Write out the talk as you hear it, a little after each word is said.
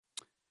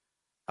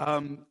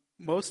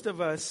Most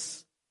of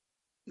us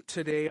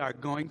today are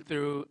going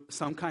through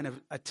some kind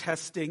of a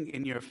testing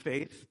in your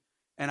faith.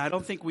 And I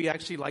don't think we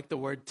actually like the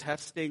word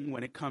testing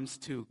when it comes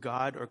to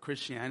God or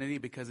Christianity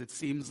because it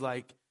seems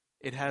like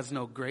it has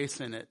no grace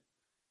in it.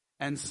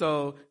 And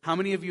so how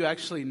many of you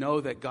actually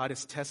know that God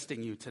is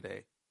testing you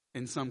today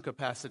in some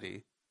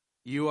capacity?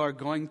 You are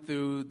going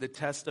through the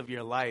test of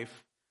your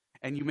life,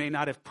 and you may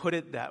not have put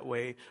it that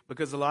way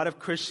because a lot of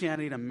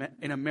Christianity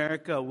in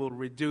America will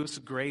reduce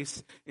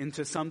grace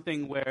into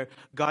something where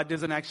God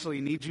doesn't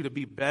actually need you to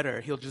be better.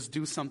 He'll just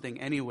do something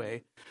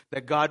anyway.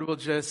 That God will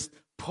just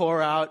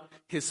pour out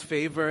His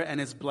favor and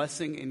His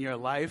blessing in your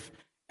life,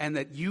 and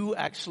that you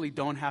actually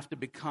don't have to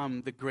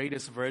become the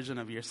greatest version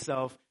of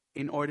yourself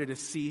in order to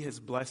see His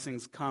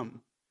blessings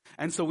come.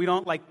 And so we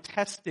don't like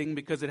testing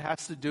because it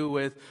has to do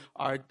with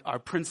our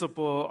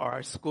principal or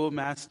our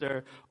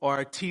schoolmaster or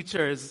our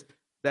teachers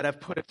that have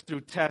put us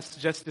through tests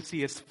just to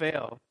see us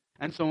fail.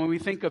 And so when we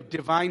think of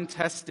divine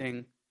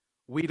testing,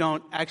 we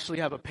don't actually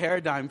have a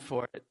paradigm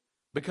for it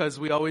because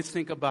we always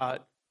think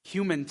about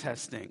human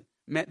testing.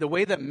 The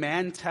way that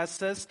man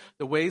tests us,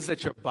 the ways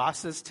that your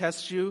bosses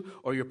test you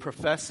or your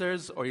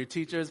professors or your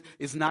teachers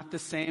is not the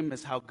same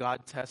as how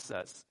God tests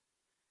us.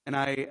 And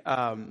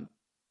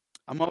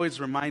I'm always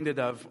reminded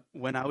of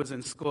when I was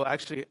in school.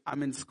 Actually,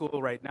 I'm in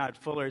school right now at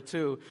Fuller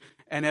too.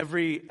 And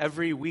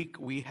every week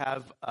we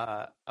have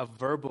a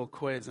verbal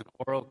quiz, an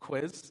oral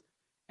quiz.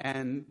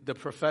 And the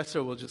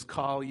professor will just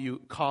call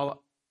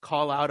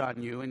out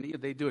on you. And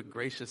they do it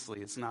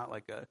graciously. It's not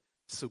like a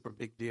super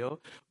big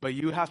deal. But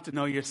you have to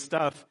know your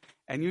stuff.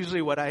 And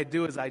usually what I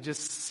do is I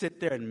just sit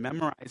there and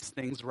memorize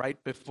things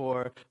right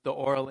before the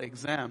oral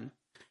exam.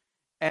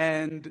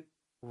 And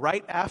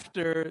right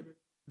after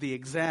the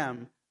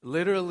exam,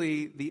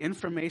 literally the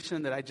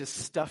information that I just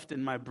stuffed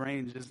in my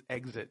brain just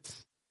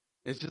exits.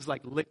 It's just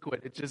like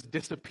liquid. It just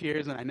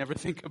disappears and I never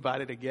think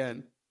about it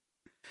again.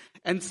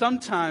 And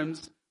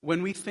sometimes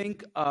when we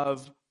think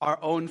of our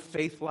own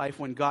faith life,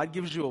 when God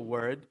gives you a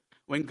word,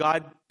 when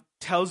God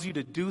tells you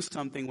to do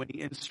something, when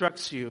He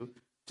instructs you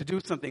to do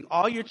something,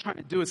 all you're trying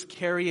to do is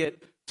carry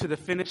it to the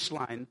finish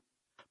line.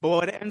 But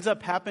what ends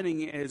up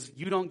happening is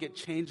you don't get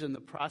changed in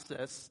the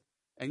process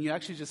and you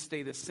actually just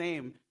stay the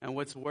same. And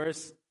what's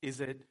worse is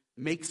it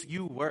makes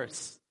you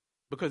worse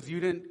because you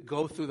didn't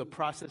go through the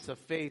process of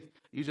faith.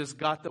 You just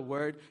got the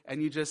word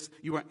and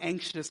you were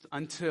anxious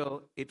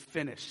until it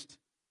finished.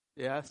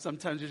 Yeah,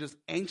 sometimes you're just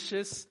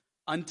anxious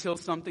until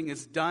something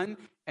is done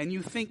and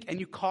you think and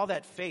you call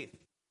that faith.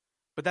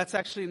 But that's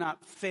actually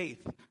not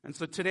faith. And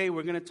so today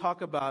we're going to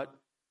talk about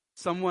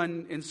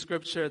someone in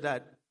Scripture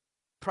that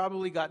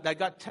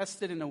got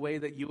tested in a way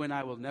that you and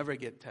I will never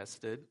get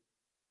tested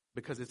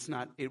because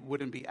it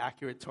wouldn't be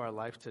accurate to our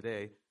life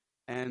today.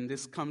 And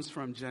this comes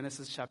from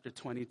Genesis chapter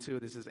 22.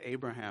 This is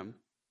Abraham.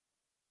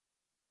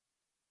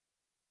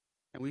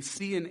 And we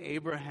see in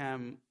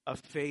Abraham a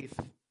faith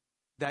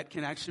that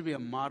can actually be a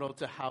model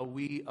to how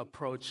we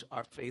approach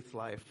our faith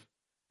life.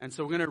 And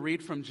so we're going to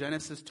read from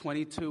Genesis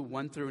 22,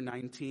 1 through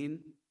 19.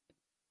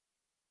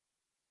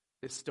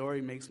 This story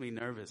makes me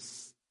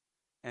nervous.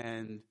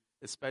 And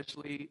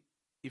especially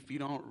if you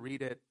don't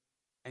read it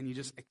and you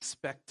just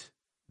expect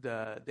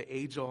the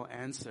age-old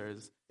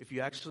answers, if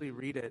you actually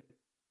read it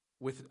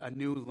with a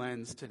new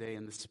lens today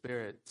in the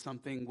Spirit,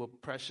 something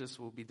precious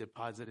will be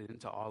deposited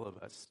into all of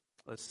us.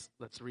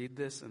 Let's read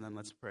this and then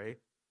let's pray.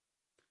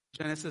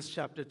 Genesis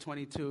chapter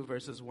 22,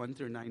 verses 1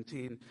 through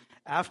 19.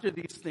 After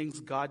these things,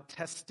 God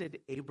tested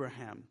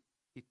Abraham.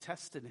 He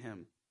tested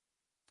him.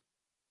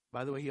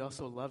 By the way, He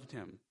also loved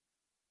him.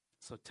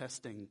 So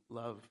testing,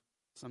 love,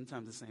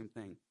 sometimes the same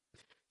thing.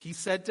 He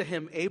said to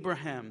him,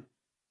 Abraham,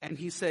 and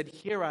he said,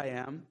 here I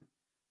am.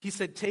 He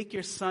said, take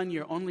your son,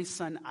 your only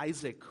son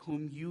Isaac,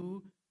 whom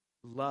you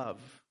love,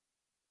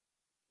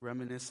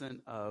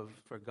 reminiscent of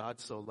for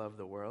God so loved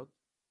the world,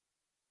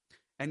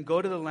 and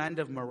go to the land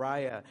of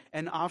Moriah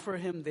and offer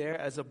him there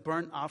as a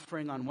burnt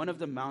offering on one of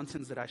the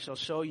mountains that I shall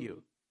show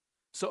you.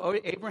 So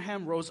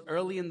Abraham rose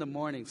early in the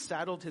morning,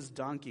 saddled his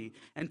donkey,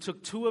 and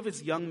took 2 of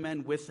his young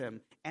men with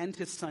him and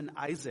his son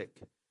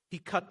Isaac. He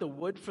cut the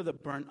wood for the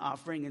burnt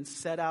offering and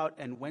set out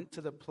and went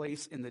to the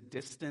place in the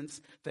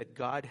distance that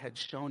God had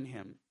shown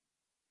him.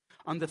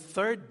 On the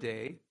 3rd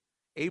day,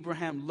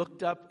 Abraham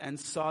looked up and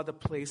saw the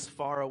place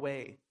far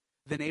away.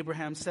 Then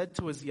Abraham said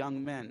to his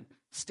young men,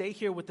 stay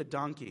here with the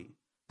donkey.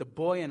 The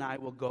boy and I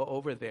will go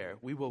over there.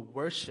 We will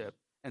worship,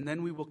 and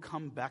then we will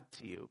come back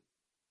to you.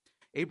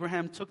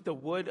 Abraham took the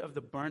wood of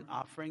the burnt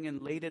offering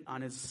and laid it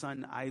on his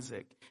son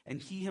Isaac,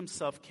 and he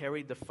himself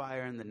carried the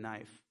fire and the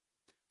knife.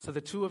 So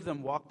the 2 of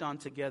them walked on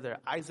together.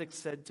 Isaac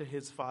said to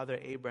his father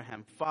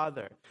Abraham,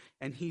 Father,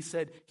 and he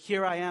said,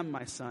 here I am,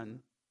 my son.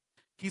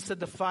 He said,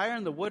 the fire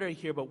and the wood are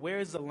here, but where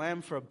is the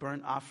lamb for a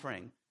burnt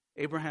offering?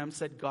 Abraham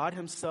said, God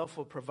Himself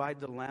will provide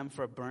the lamb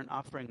for a burnt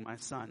offering, my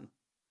son.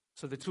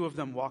 So the 2 of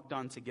them walked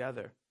on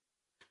together.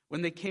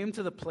 When they came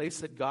to the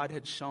place that God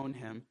had shown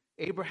him,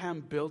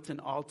 Abraham built an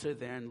altar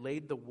there and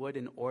laid the wood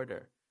in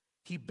order.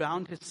 He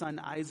bound his son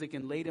Isaac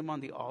and laid him on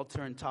the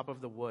altar on top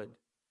of the wood.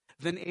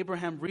 Then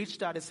Abraham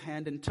reached out his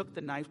hand and took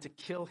the knife to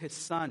kill his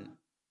son.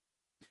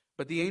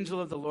 But the angel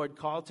of the Lord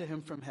called to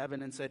him from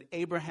heaven and said,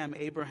 Abraham,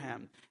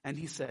 Abraham. And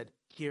he said,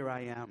 Here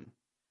I am.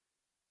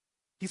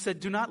 He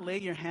said, Do not lay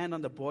your hand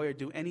on the boy or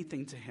do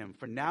anything to him,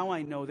 for now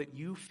I know that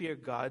you fear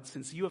God,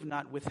 since you have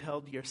not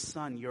withheld your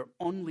son, your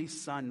only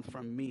son,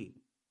 from me.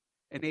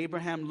 And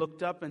Abraham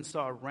looked up and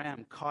saw a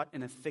ram caught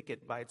in a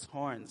thicket by its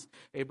horns.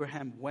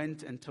 Abraham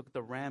went and took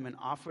the ram and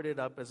offered it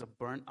up as a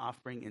burnt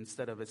offering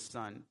instead of his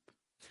son.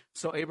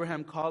 So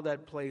Abraham called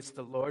that place,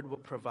 The Lord will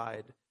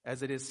provide,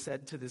 as it is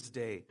said to this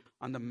day,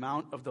 On the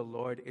mount of the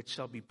Lord it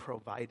shall be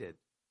provided.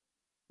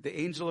 The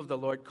angel of the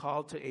Lord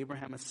called to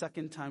Abraham a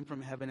second time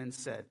from heaven and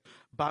said,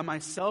 By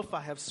myself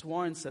I have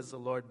sworn, says the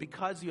Lord,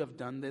 because you have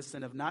done this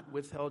and have not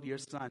withheld your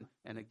son,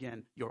 and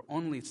again, your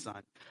only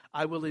son,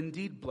 I will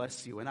indeed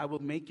bless you, and I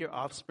will make your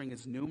offspring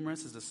as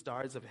numerous as the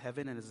stars of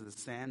heaven and as the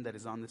sand that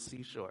is on the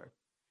seashore.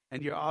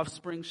 And your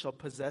offspring shall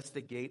possess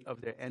the gate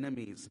of their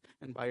enemies,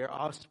 and by your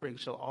offspring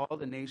shall all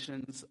the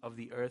nations of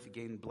the earth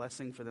gain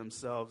blessing for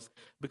themselves,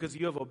 because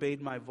you have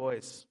obeyed my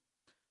voice.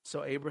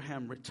 So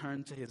Abraham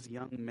returned to his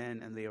young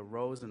men, and they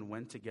arose and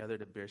went together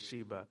to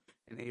Beersheba,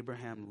 and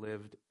Abraham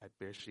lived at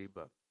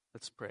Beersheba.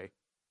 Let's pray.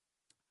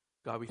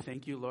 God, we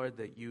thank you, Lord,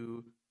 that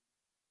you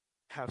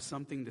have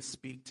something to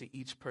speak to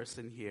each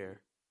person here.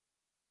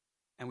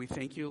 And we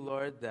thank you,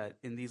 Lord, that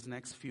in these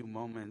next few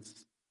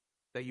moments,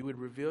 that you would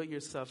reveal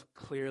yourself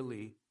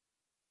clearly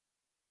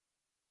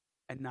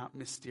and not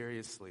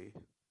mysteriously.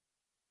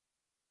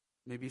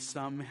 Maybe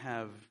some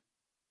have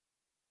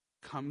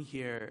come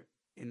here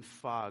in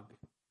fog,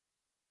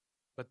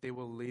 but they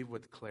will leave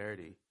with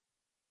clarity.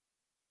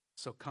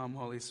 So come,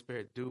 Holy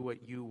Spirit, do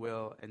what you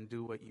will and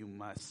do what you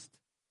must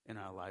in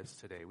our lives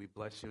today. We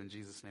bless you in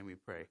Jesus' name we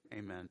pray.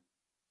 Amen.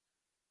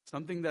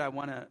 Something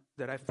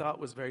that I thought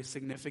was very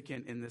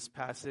significant in this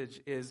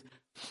passage is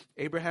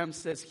Abraham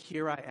says,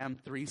 Here I am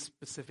 3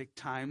 specific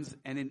times.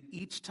 And in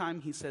each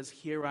time he says,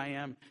 Here I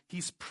am,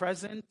 he's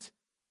present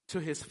to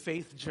his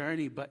faith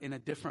journey, but in a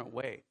different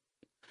way.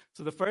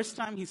 So the first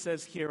time he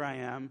says, Here I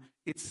am,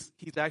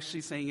 he's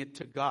actually saying it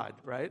to God,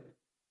 right?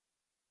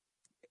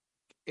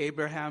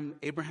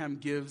 Abraham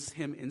gives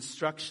him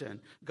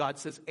instruction. God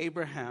says,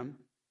 Abraham,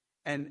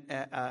 and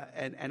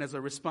as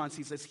a response,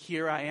 he says,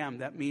 Here I am.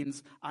 That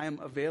means I am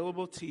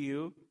available to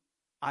you.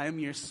 I am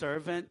your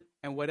servant,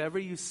 and whatever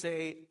you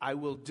say, I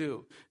will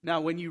do.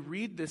 Now, when you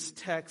read this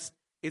text,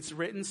 it's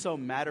written so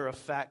matter of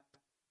fact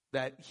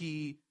that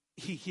he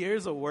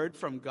hears a word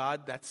from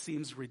God that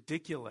seems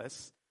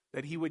ridiculous,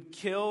 that he would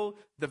kill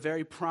the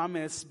very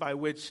promise by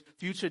which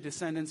future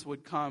descendants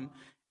would come.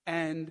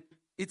 And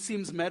it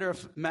seems matter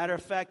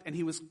of fact, and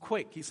he was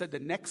quick. He said the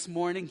next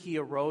morning he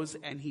arose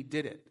and he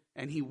did it,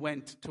 and he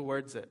went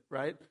towards it,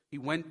 right? He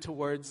went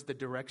towards the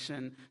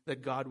direction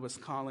that God was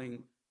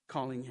calling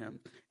him.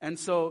 And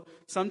so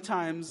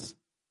sometimes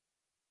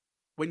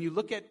when you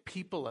look at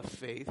people of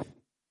faith,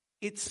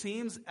 it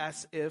seems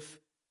as if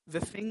the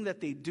thing that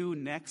they do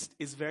next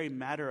is very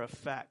matter of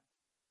fact.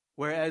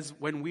 Whereas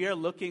when we are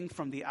looking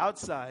from the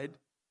outside,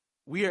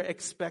 we are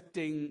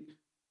expecting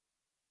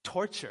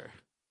torture.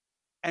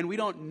 And we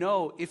don't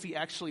know if he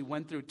actually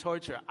went through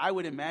torture. I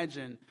would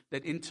imagine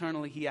that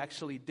internally he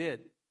actually did.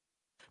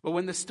 But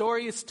when the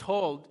story is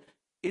told,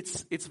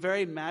 it's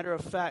very matter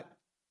of fact.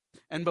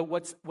 But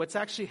what's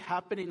actually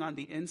happening on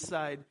the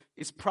inside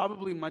is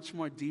probably much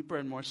more deeper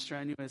and more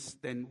strenuous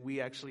than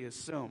we actually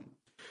assume.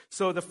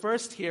 So the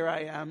first Here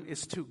I am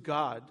is to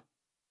God.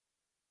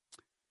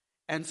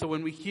 And so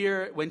when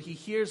he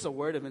hears a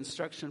word of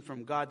instruction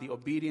from God, the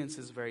obedience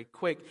is very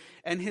quick.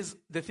 And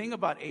the thing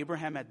about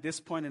Abraham at this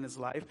point in his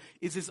life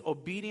is his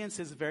obedience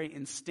is very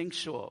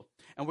instinctual.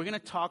 And we're going to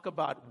talk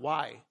about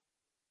why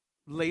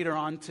later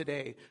on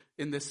today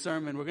in this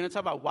sermon. We're going to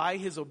talk about why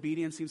his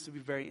obedience seems to be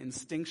very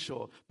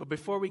instinctual. But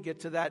before we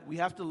get to that, we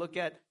have to look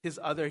at his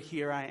other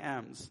Here I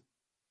ams.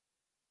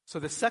 So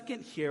the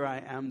second Here I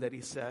am that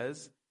he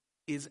says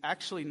is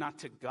actually not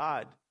to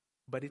God,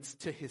 but it's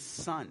to his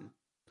son,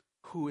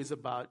 who is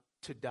about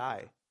to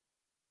die,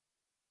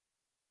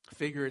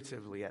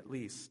 figuratively at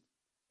least.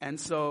 And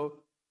so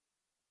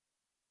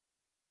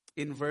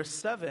in verse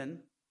 7,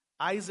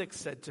 Isaac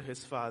said to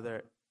his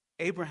father,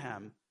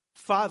 Abraham,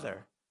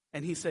 Father,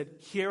 and he said,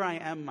 Here I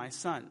am, my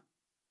son.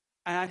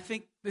 And I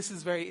think this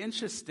is very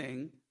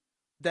interesting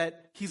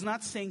that he's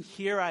not saying,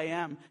 here I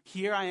am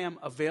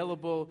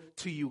available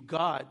to you,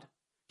 God.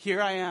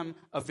 Here I am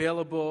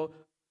available,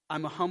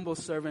 I'm a humble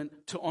servant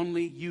to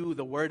only you,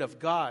 the word of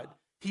God.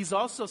 He's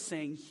also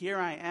saying, here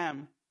I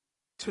am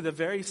to the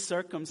very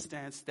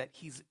circumstance that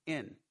he's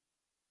in.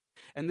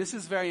 And this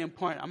is very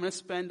important. I'm going to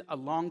spend a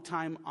long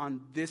time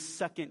on this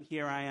second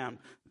Here I am.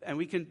 And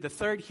the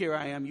third Here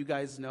I am, you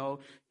guys know,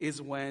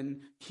 is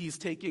when he's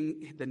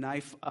taking the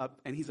knife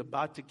up and he's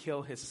about to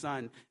kill his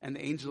son. And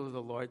the angel of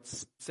the Lord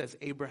says,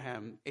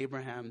 Abraham,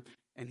 Abraham.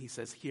 And he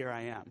says, Here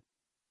I am.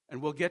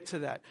 And we'll get to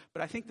that.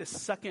 But I think the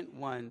second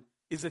one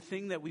is a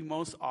thing that we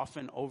most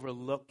often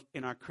overlook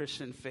in our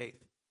Christian faith.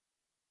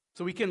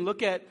 So we can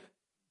look at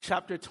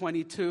chapter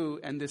 22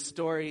 and this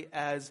story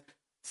as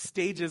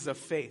stages of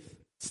faith,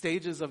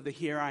 stages of the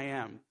here I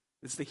am.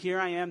 It's the here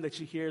I am that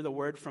you hear the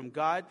word from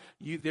God.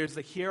 There's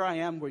the here I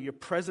am where you're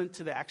present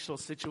to the actual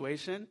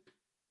situation.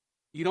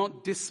 You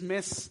don't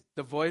dismiss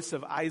the voice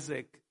of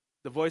Isaac,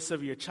 the voice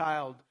of your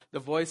child, the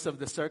voice of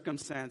the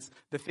circumstance,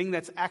 the thing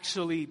that's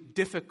actually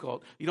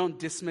difficult. You don't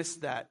dismiss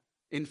that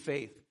in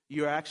faith.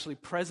 You're actually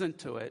present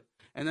to it.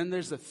 And then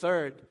there's the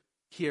third,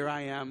 here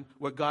I am,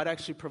 where God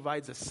actually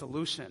provides a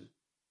solution,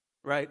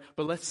 right?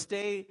 But let's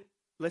stay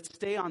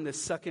on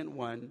this second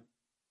one.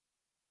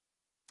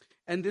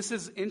 And this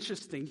is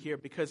interesting here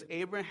because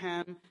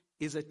Abraham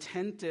is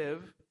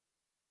attentive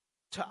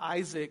to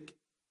Isaac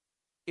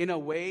in a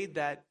way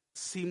that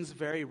seems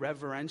very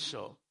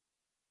reverential.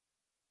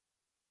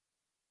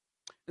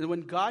 And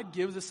when God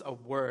gives us a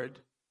word,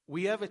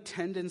 we have a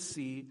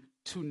tendency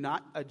to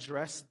not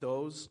address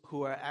those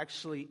who are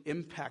actually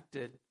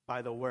impacted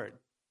by the word.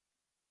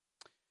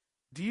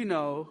 Do you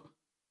know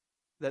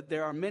that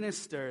there are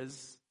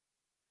ministers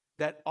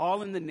that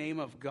all in the name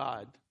of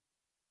God,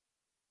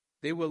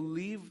 they will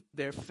leave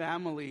their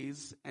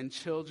families and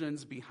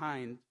children's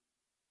behind,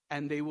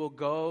 and they will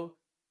go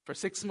for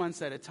 6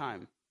 months at a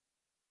time,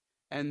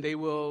 and they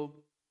will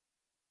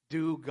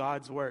do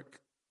God's work.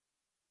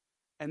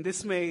 And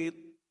this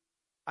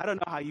I don't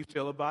know how you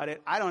feel about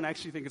it. I don't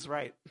actually think it's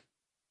right.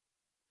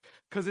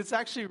 Because it's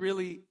actually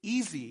really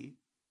easy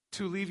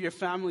to leave your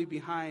family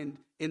behind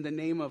in the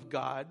name of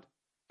God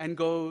and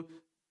go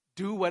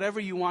do whatever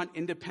you want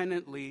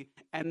independently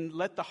and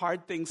let the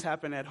hard things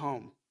happen at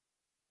home.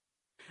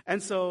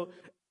 And so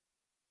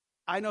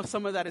I know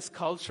some of that is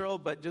cultural,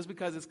 but just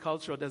because it's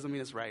cultural doesn't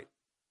mean it's right.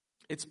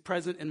 It's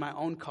present in my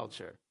own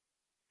culture.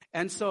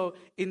 And so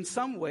in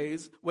some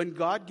ways, when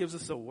God gives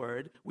us a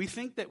word, we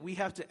think that we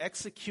have to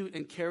execute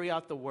and carry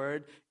out the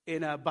word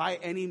in a by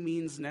any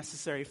means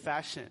necessary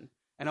fashion.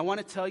 And I want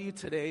to tell you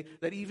today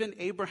that even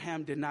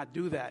Abraham did not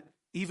do that.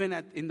 Even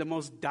in the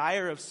most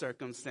dire of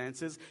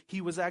circumstances,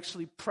 he was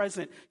actually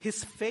present.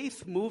 His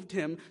faith moved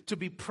him to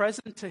be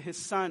present to his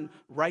son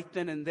right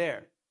then and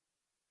there.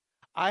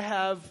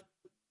 I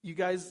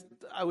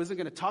wasn't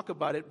going to talk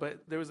about it, but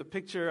there was a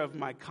picture of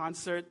my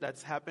concert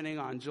that's happening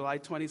on July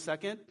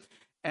 22nd.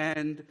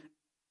 And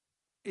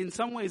in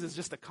some ways, it's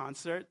just a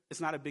concert. It's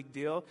not a big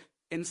deal.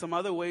 In some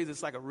other ways,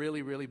 it's like a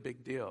really, really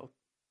big deal.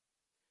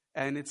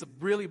 And it's a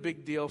really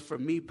big deal for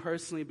me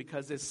personally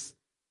because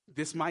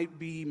this might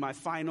be my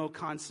final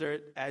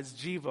concert as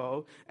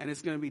Jivo, and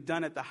it's going to be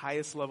done at the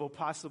highest level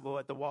possible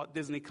at the Walt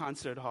Disney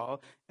Concert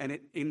Hall. And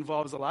it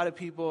involves a lot of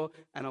people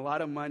and a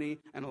lot of money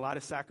and a lot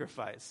of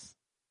sacrifice.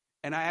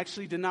 And I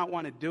actually did not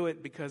want to do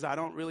it because I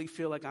don't really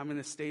feel like I'm in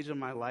a stage of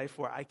my life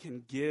where I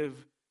can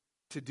give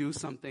to do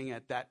something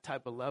at that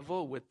type of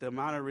level with the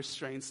amount of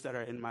restraints that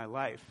are in my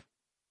life.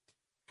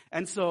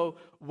 And so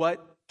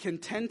what can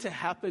tend to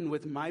happen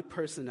with my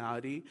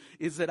personality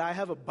is that I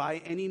have a by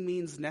any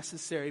means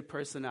necessary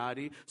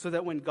personality, so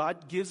that when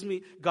God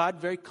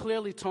very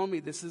clearly told me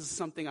this is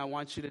something I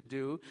want you to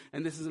do,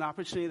 and this is an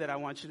opportunity that I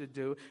want you to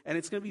do, and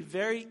it's going to be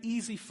very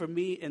easy for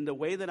me in the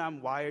way that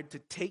I'm wired to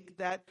take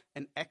that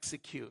and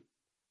execute.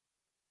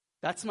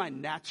 That's my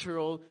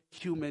natural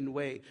human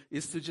way,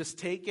 is to just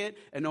take it,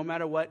 and no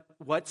matter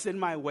what's in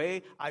my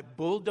way, I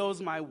bulldoze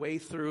my way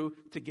through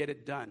to get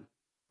it done.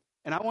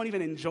 And I won't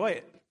even enjoy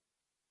it.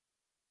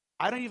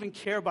 I don't even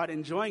care about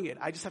enjoying it.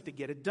 I just have to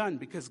get it done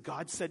because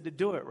God said to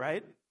do it,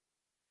 right?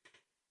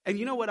 And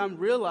you know what I'm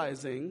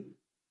realizing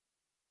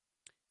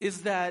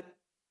is that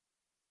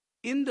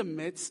in the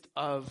midst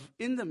of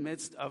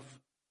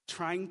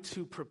trying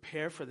to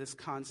prepare for this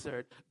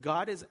concert,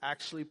 God is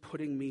actually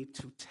putting me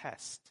to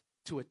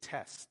a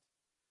test.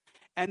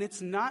 And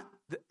it's not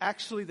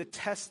actually the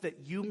test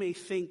that you may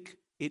think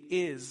it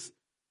is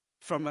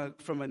from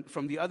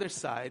the other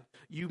side.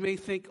 You may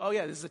think, oh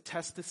yeah, this is a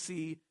test to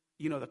see,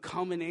 the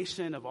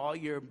culmination of all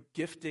your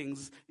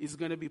giftings is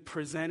going to be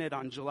presented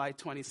on July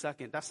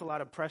 22nd. That's a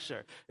lot of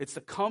pressure. It's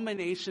the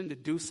culmination to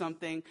do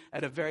something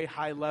at a very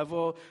high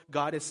level.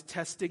 God is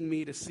testing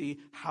me to see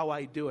how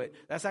I do it.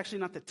 That's actually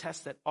not the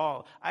test at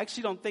all. I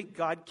actually don't think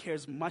God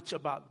cares much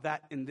about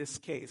that in this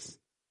case.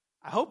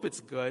 I hope it's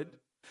good,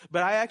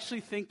 but I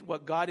actually think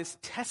what God is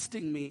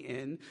testing me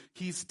in,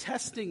 He's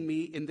testing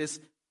me in this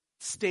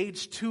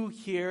stage 2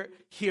 here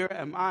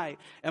am I.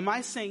 Am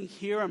I saying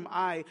here am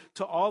I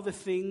to all the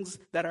things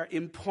that are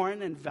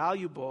important and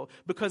valuable?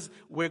 Because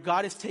where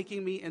God is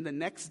taking me in the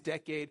next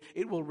decade,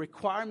 it will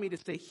require me to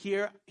say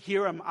here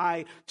am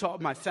I to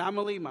my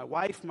family, my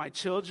wife, my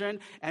children,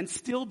 and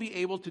still be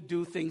able to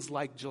do things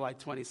like July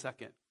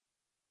 22nd.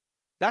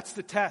 That's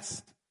the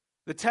test.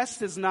 The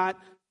test is not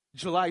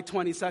July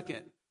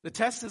 22nd. The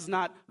test is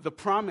not the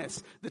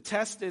promise. The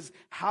test is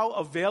how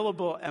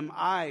available am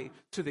I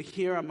to the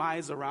here am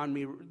I's around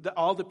me,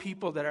 all the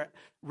people that are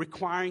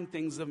requiring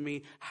things of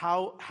me.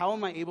 How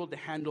am I able to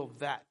handle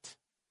that?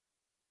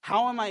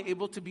 How am I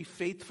able to be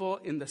faithful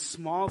in the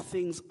small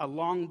things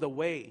along the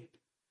way?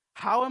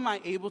 How am I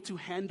able to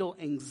handle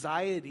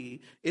anxiety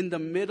in the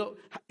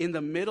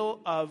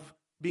middle of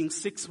being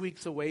 6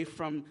 weeks away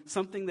from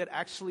something that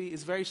actually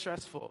is very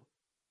stressful?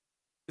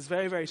 It's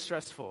very, very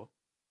stressful.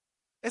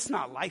 It's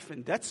not life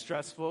and death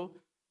stressful,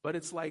 but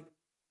it's like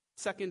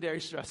secondary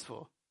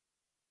stressful.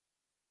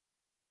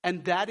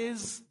 And that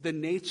is the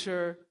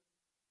nature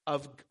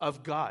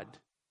of God.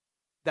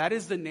 That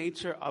is the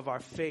nature of our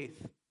faith.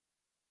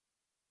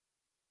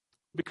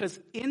 Because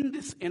in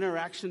this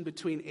interaction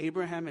between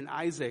Abraham and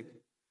Isaac,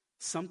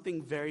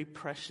 something very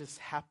precious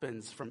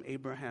happens from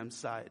Abraham's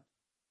side.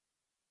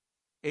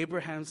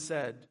 Abraham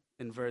said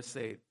in verse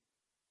 8,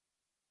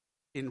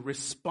 in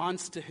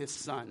response to his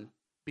son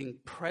being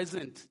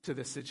present to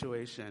the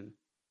situation,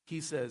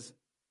 he says,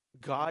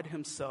 God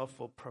himself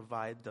will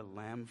provide the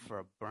lamb for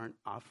a burnt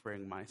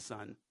offering, my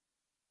son.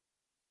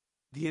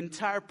 The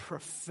entire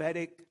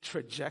prophetic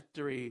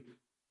trajectory,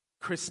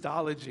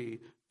 Christology,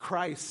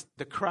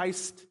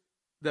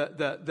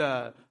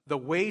 the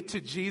way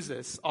to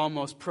Jesus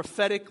almost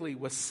prophetically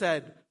was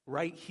said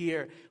right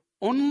here,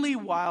 only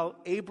while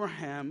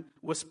Abraham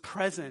was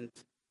present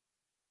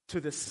to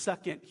the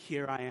second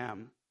here I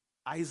am,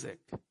 Isaac.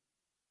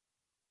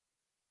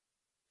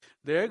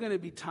 There are going to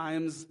be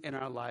times in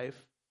our life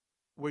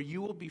where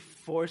you will be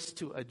forced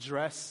to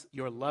address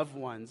your loved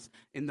ones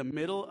in the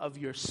middle of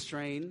your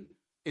strain,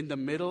 in the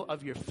middle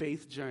of your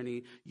faith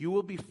journey. You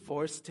will be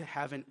forced to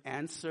have an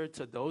answer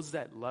to those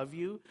that love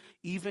you,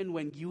 even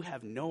when you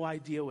have no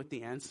idea what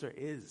the answer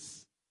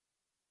is.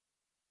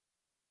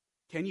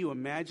 Can you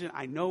imagine?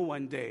 I know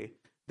one day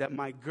that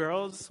my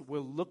girls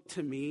will look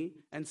to me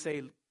and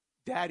say,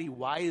 Daddy,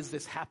 why is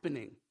this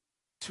happening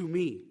to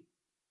me?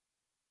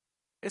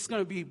 It's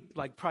going to be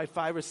like probably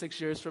 5 or 6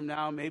 years from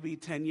now, maybe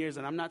 10 years,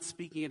 and I'm not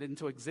speaking it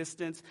into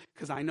existence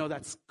because I know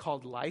that's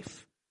called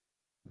life.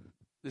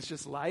 It's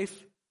just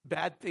life.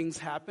 Bad things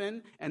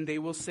happen, and they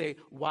will say,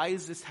 why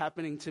is this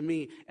happening to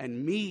me?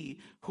 And me,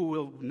 who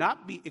will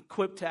not be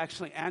equipped to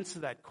actually answer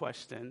that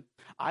question,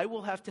 I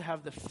will have to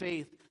have the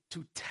faith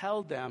to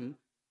tell them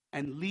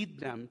and lead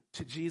them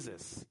to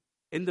Jesus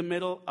in the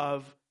middle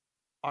of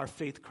our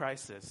faith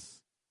crisis.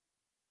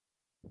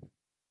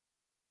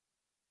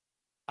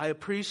 I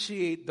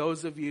appreciate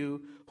those of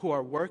you who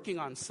are working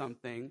on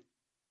something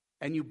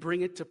and you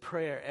bring it to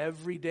prayer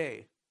every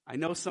day. I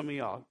know some of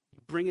y'all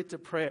bring it to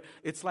prayer.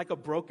 It's like a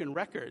broken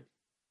record.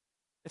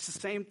 It's the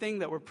same thing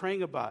that we're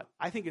praying about.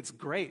 I think it's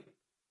great.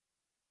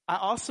 I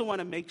also want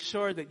to make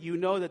sure that you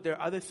know that there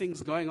are other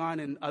things going on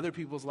in other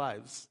people's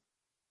lives.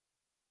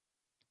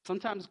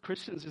 Sometimes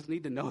Christians just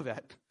need to know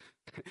that.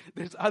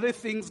 There's other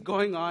things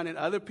going on in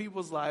other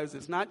people's lives.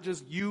 It's not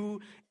just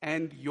you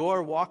and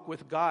your walk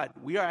with God.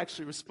 We are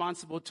actually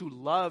responsible to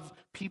love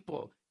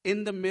people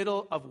in the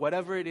middle of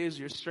whatever it is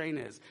your strain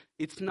is.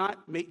 It's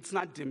not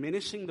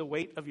diminishing the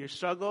weight of your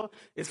struggle.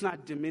 It's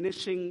not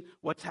diminishing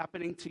what's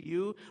happening to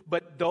you.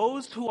 But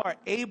those who are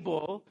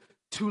able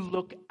to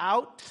look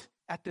out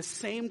at the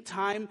same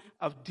time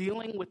of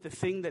dealing with the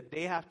thing that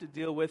they have to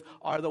deal with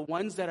are the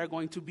ones that are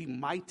going to be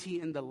mighty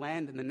in the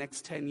land in the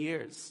next 10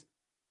 years.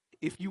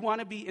 If you want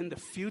to be in the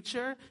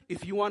future,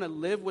 if you want to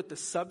live with the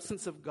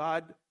substance of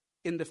God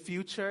in the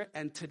future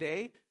and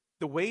today,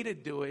 the way to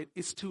do it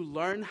is to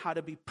learn how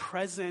to be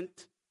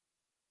present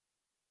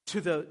to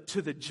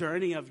the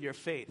journey of your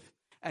faith.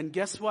 And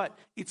guess what?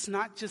 It's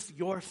not just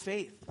your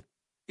faith.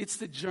 It's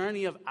the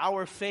journey of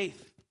our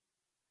faith.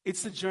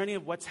 It's the journey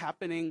of what's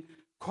happening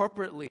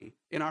corporately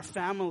in our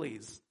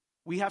families.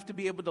 We have to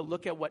be able to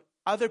look at what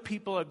other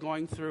people are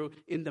going through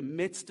in the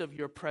midst of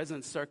your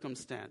present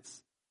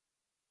circumstance.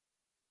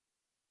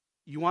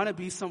 You want to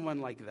be someone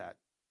like that.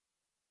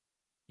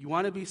 You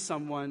want to be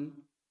someone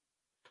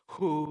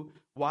who,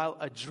 while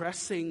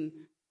addressing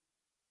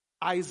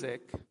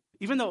Isaac,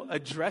 even though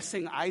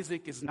addressing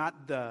Isaac is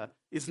not the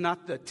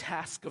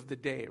task of the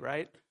day,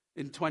 right?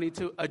 In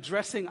 22,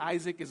 addressing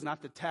Isaac is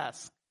not the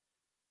task.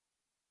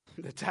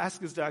 The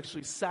task is to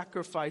actually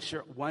sacrifice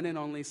your one and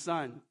only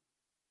son.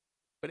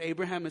 But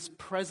Abraham is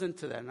present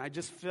to that. And I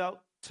just felt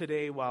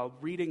today while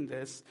reading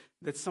this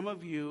that some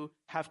of you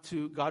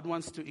God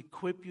wants to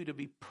equip you to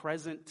be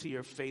present to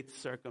your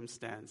faith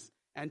circumstance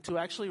and to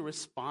actually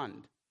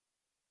respond.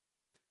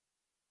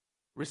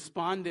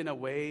 Respond in a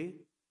way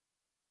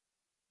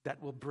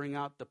that will bring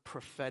out the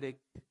prophetic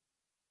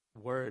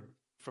word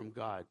from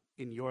God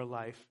in your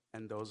life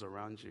and those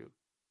around you.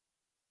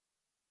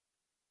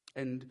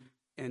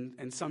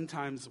 And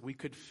sometimes we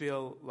could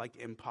feel like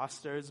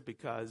imposters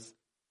because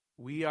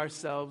we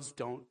ourselves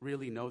don't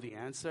really know the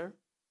answer,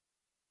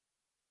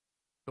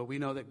 but we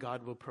know that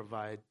God will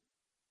provide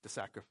the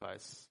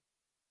sacrifice.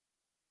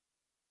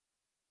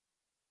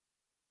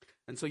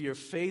 And so your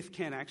faith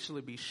can't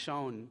actually be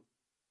shown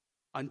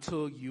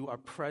until you are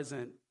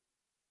present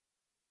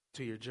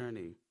to your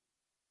journey.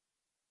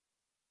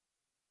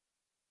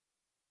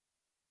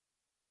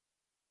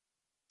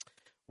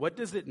 What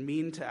does it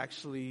mean to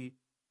actually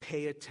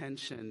pay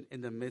attention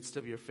in the midst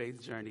of your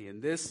faith journey?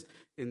 In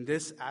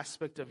this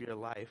aspect of your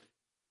life,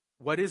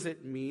 what does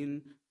it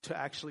mean to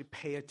actually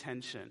pay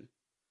attention?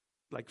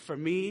 Like for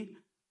me,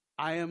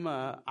 I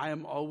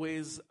am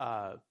always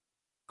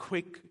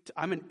quick.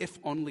 I'm an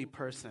if-only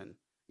person.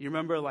 You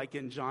remember like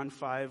in John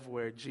 5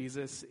 where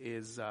Jesus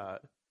is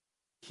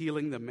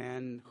healing the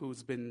man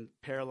who's been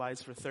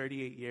paralyzed for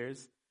 38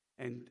 years,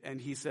 And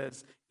he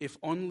says, if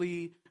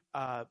only,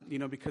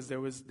 because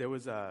there was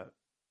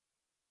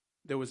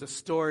a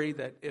story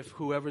that if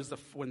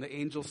when the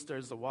angel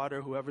stirs the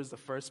water, whoever's the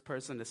first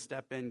person to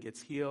step in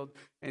gets healed.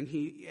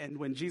 And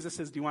when Jesus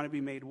says, do you want to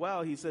be made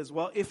well? He says,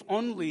 well, if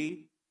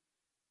only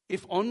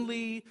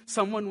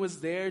someone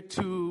was there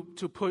to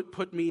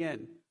put me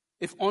in.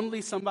 If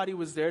only somebody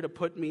was there to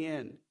put me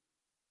in.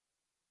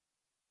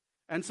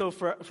 And so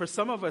for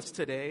some of us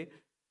today,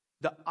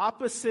 the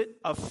opposite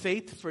of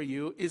faith for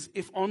you is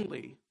if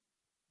only.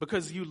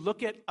 Because you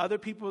look at other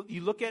people,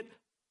 you look at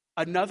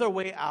another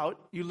way out,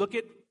 you look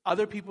at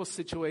other people's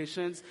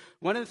situations.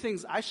 One of the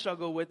things I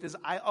struggle with is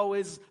I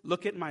always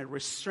look at my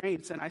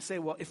restraints and I say,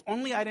 well, if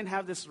only I didn't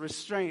have this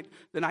restraint,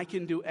 then I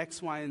can do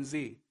X, Y, and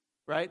Z.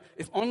 Right?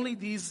 If only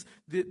this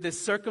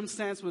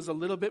circumstance was a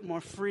little bit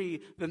more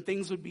free, then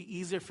things would be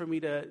easier for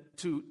me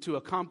to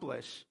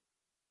accomplish.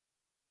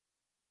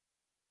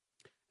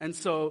 And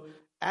so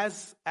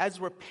as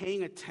we're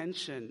paying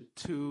attention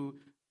to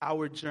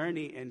our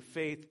journey in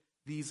faith,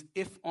 these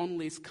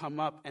if-onlys come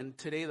up, and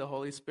today the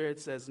Holy Spirit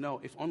says, no,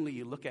 if only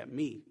you look at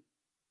me.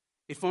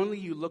 If only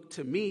you look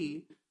to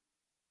me,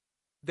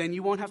 then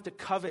you won't have to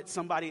covet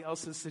somebody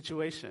else's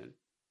situation.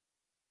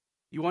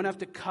 You won't have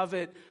to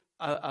covet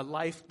a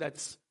life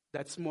that's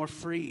more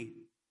free,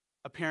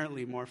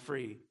 apparently more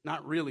free.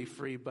 Not really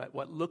free, but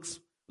what looks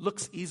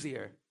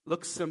easier,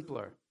 looks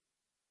simpler.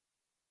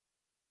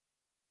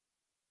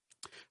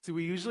 See,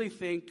 we usually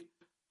think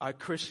our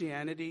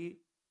Christianity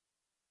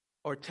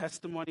or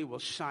testimony will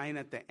shine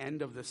at the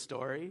end of the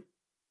story.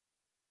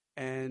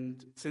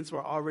 And since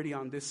we're already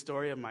on this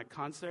story of my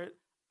concert,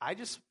 I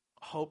just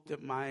hope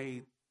that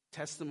my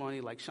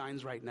testimony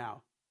shines right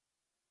now.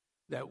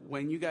 That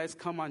when you guys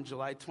come on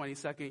July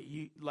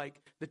 22nd,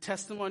 the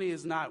testimony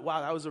is not,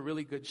 wow, that was a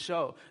really good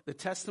show. The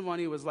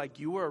testimony was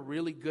you were a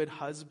really good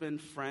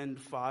husband, friend,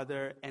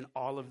 father, and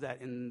all of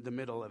that in the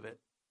middle of it.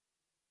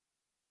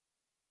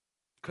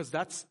 Because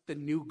that's the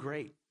new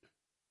great.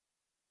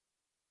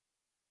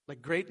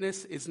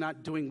 Greatness is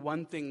not doing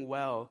one thing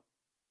well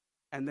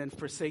and then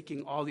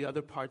forsaking all the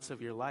other parts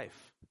of your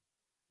life.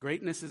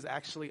 Greatness is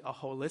actually a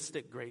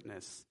holistic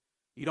greatness.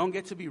 You don't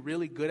get to be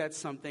really good at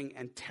something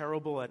and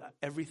terrible at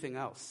everything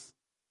else.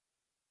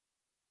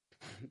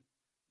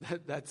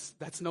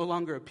 That's no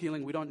longer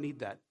appealing. We don't need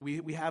that.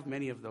 We have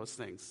many of those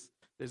things.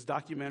 There's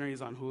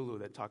documentaries on Hulu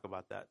that talk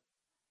about that.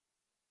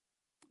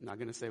 I'm not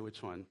going to say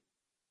which one.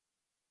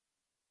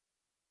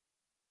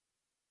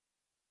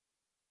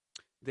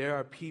 There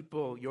are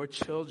people, your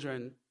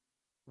children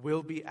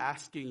will be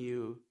asking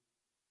you,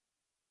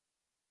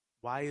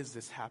 why is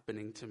this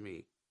happening to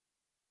me?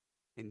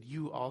 And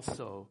you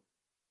also,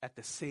 at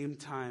the same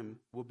time,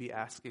 will be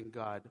asking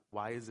God,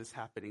 why is this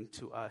happening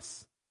to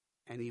us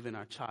and even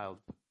our child?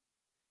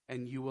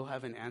 And you will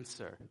have an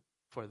answer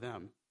for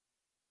them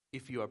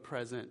if you are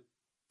present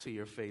to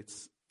your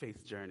faith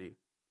journey.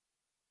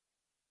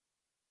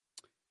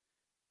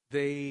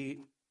 The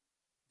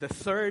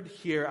third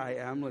here I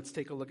am, let's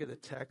take a look at the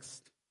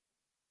text.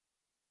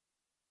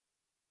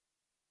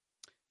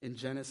 In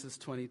Genesis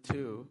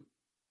 22,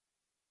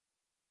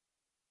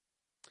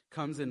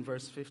 comes in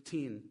verse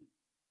 15.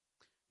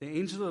 The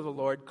angel of the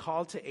Lord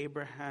called to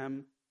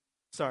Abraham,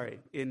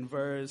 in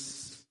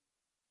verse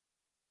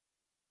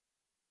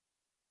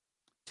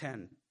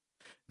 10.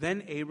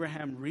 Then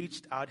Abraham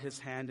reached out his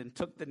hand and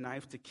took the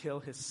knife to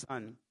kill his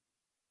son.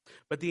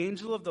 But the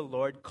angel of the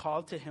Lord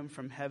called to him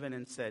from heaven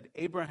and said,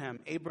 Abraham,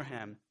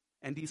 Abraham.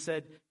 And he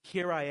said,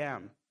 here I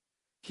am.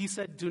 He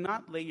said, do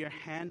not lay your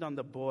hand on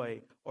the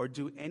boy or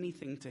do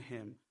anything to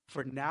him,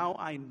 for now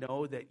I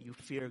know that you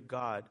fear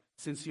God,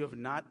 since you have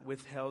not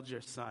withheld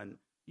your son,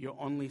 your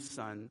only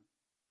son,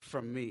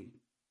 from me.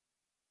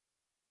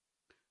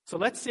 So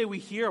let's say we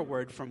hear a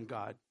word from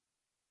God.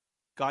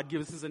 God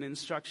gives us an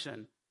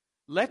instruction.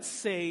 Let's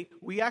say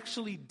we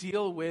actually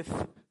deal with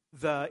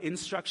the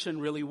instruction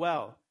really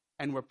well,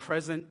 and we're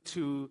present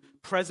to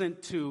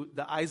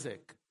the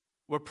Isaac.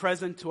 We're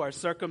present to our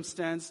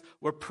circumstance.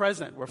 We're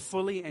present. We're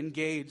fully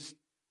engaged,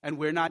 and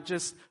we're not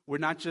just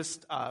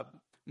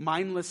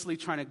mindlessly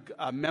trying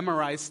to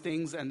memorize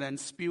things and then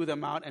spew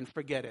them out and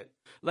forget it.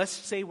 Let's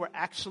say we're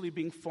actually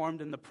being formed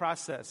in the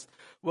process.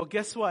 Well,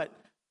 guess what?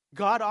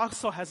 God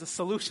also has a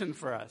solution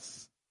for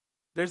us.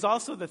 There's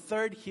also the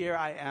third here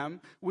I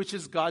am, which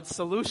is God's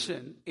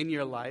solution in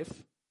your life.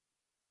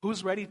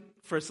 Who's ready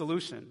for a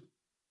solution?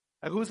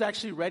 Who's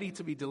actually ready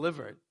to be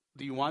delivered?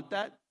 Do you want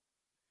that?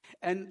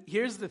 And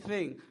here's the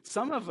thing.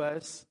 Some of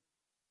us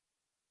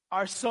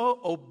are so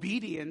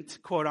obedient,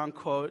 quote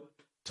unquote,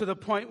 to the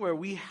point where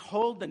we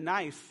hold the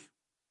knife,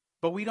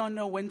 but we don't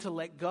know when to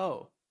let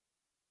go.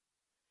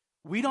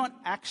 We don't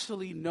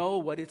actually know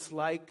what it's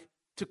like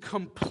to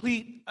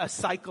complete a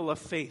cycle of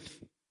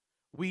faith.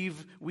 We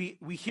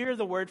hear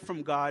the word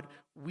from God,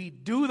 we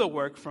do the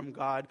work from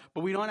God,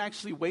 but we don't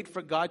actually wait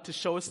for God to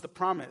show us the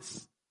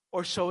promise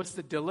or show us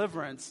the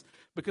deliverance.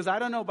 Because I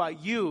don't know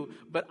about you,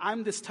 but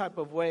I'm this type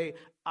of way.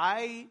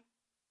 I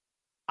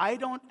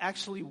don't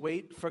actually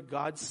wait for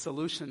God's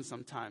solution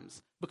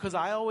sometimes, because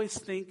I always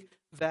think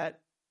that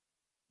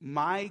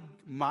my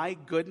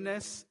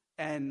goodness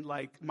and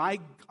like my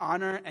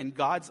honor and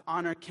God's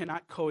honor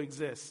cannot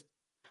coexist.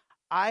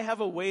 I have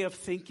a way of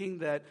thinking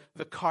that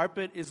the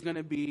carpet is going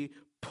to be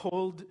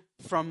pulled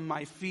from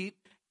my feet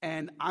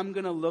and I'm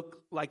going to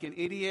look like an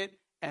idiot,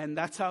 and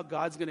that's how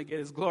God's going to get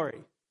his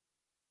glory.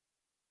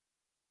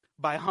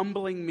 By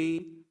humbling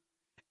me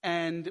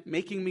and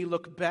making me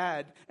look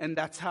bad, and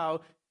that's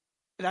how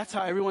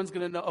everyone's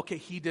going to know, okay,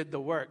 he did the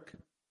work,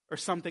 or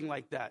something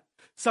like that.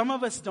 Some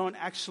of us don't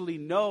actually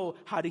know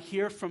how to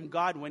hear from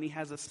God when he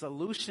has a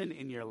solution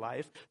in your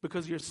life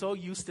because you're so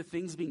used to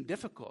things being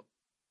difficult.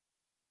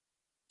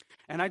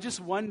 And I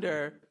just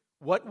wonder,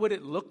 what would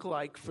it look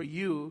like for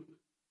you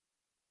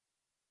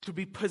to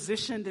be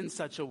positioned in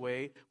such a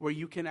way where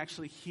you can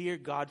actually hear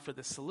God for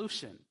the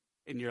solution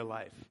in your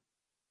life?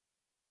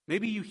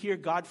 Maybe you hear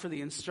God for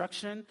the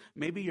instruction.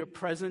 Maybe you're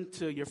present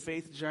to your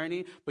faith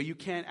journey, but you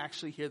can't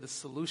actually hear the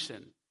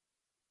solution.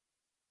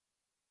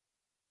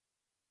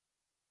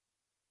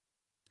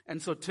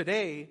 And so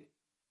today,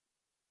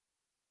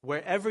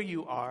 wherever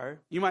you are,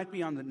 you might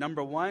be on the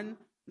number 1,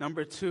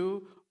 number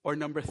 2, or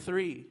number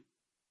 3.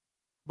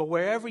 But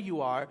wherever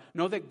you are,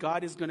 know that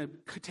God is going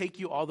to take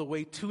you all the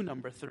way to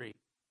number 3.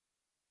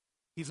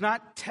 He's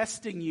not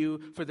testing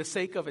you for the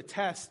sake of a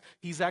test.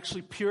 He's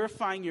actually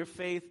purifying your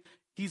faith.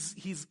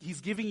 He's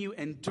giving you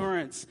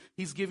endurance.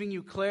 He's giving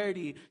you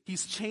clarity.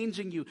 He's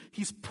changing you.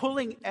 He's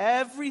pulling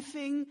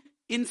everything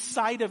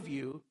inside of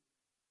you.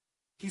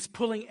 He's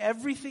pulling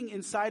everything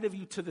inside of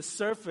you to the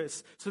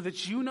surface so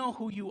that you know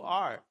who you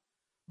are.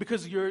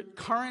 Because your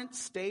current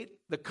state,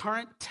 the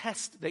current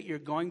test that you're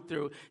going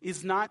through,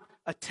 is not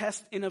a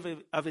test in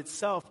of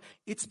itself.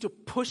 It's to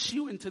push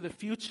you into the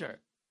future.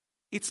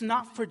 It's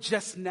not for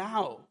just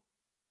now.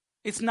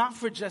 It's not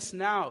for just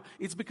now.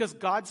 It's because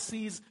God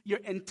sees your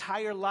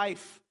entire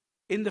life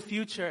in the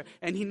future,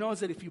 and he knows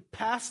that if you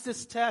pass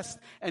this test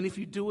and if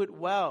you do it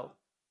well,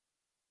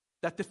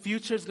 that the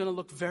future is going to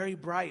look very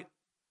bright.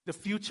 The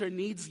future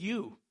needs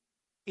you.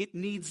 It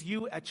needs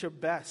you at your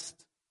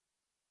best.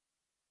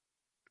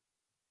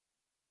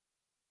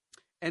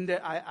 And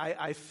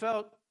I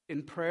felt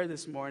in prayer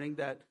this morning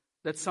that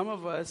some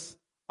of us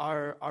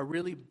are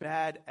really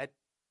bad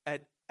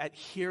at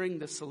hearing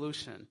the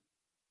solution.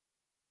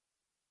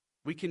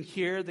 We can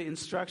hear the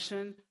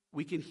instruction,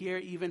 we can hear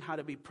even how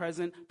to be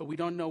present, but we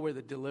don't know where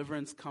the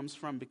deliverance comes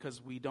from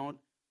because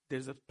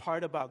there's a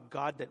part about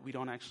God that we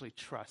don't actually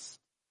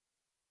trust.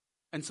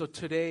 And so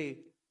today,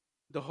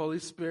 the Holy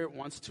Spirit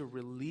wants to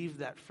relieve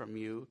that from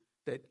you,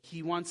 that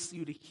he wants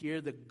you to hear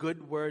the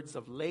good words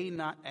of lay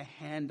not a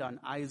hand on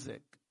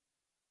Isaac.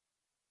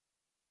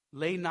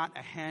 Lay not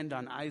a hand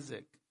on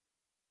Isaac.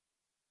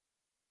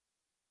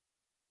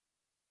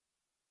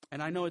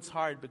 And I know it's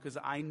hard because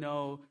I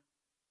know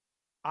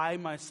I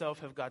myself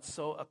have got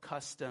so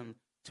accustomed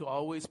to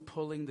always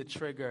pulling the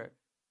trigger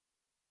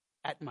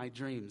at my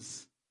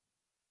dreams,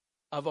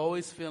 of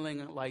always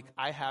feeling like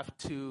I have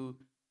to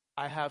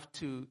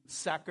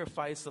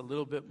sacrifice a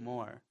little bit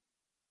more.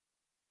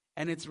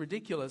 And it's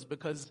ridiculous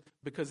because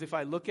if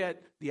I look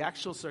at the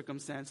actual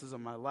circumstances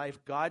of my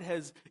life, God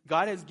has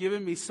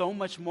given me so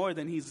much more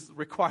than he's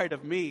required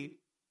of me.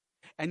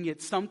 And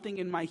yet something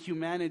in my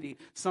humanity,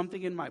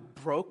 something in my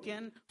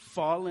broken,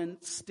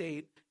 fallen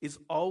state is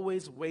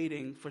always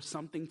waiting for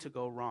something to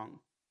go wrong.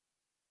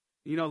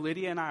 You know,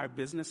 Lydia and I are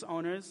business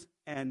owners,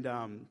 and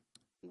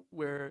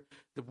we're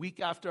the week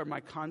after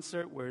my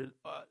concert, we're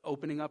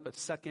opening up a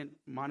second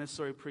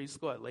Montessori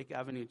preschool at Lake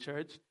Avenue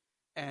Church,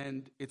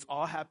 and it's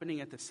all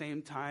happening at the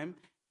same time.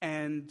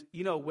 And,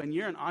 you know, when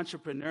you're an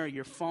entrepreneur,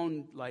 your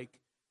phone, like,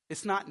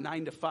 it's not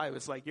 9 to 5.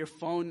 It's like your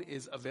phone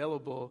is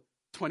available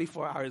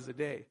 24 hours a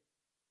day.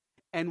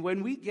 And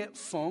when we get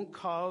phone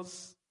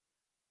calls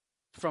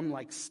from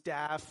like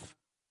staff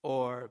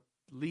or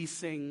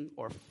leasing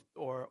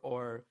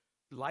or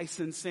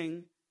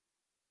licensing,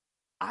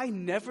 I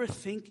never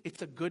think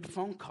it's a good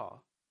phone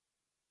call.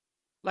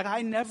 Like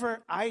I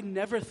never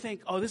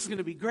think, oh, this is going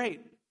to be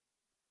great.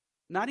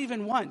 Not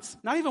even once,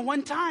 not even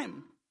one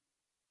time.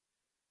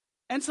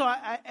 And so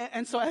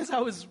as I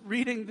was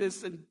reading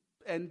this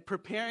and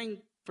preparing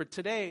for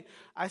today,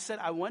 I said,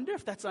 I wonder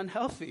if that's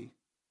unhealthy.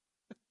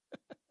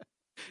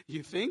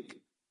 You think?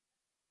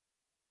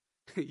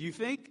 You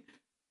think?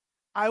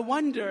 I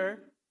wonder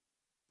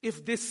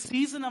if this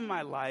season of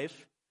my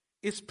life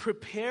is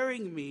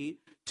preparing me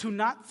to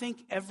not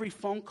think every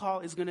phone call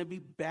is going to be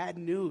bad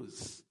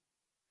news.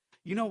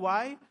 You know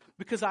why?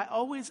 Because I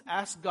always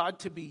ask God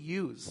to be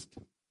used.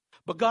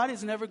 But God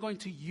is never going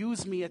to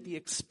use me at the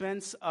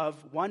expense of,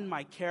 one,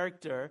 my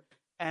character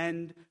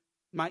and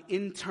my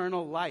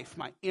internal life,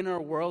 my inner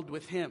world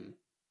with him.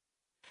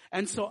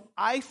 And so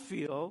I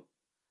feel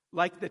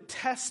like the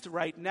test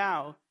right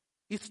now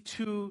is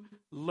to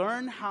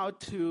learn how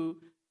to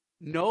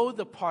know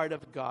the part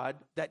of God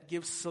that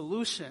gives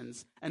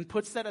solutions and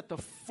puts that at the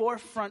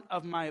forefront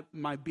of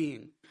my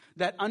being.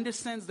 That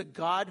understands the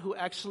God who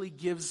actually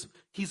gives,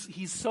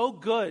 he's so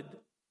good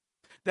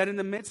that in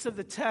the midst of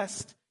the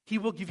test, he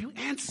will give you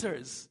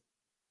answers.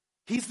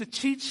 He's the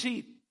cheat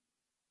sheet.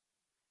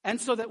 And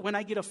so that when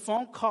I get a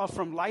phone call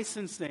from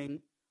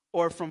licensing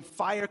or from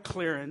fire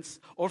clearance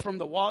or from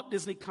the Walt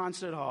Disney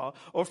Concert Hall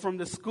or from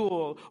the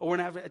school or when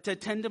I have to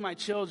attend to my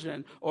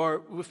children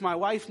or if my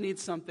wife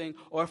needs something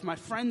or if my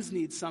friends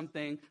need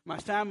something, my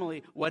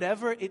family,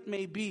 whatever it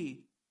may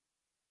be,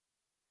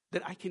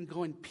 that I can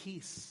go in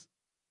peace.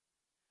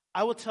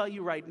 I will tell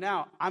you right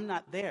now, I'm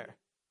not there.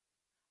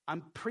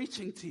 I'm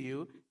preaching to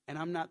you and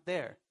I'm not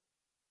there.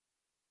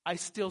 I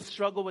still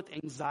struggle with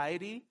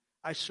anxiety.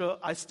 I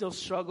still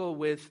struggle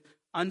with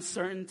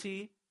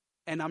uncertainty,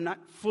 and I'm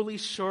not fully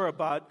sure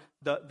about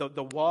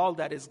the wall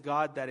that is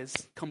God that is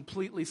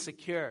completely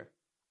secure.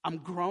 I'm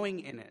growing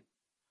in it.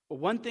 But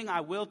one thing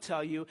I will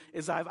tell you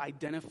is I've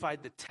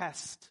identified the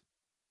test.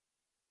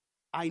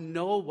 I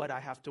know what I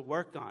have to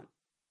work on.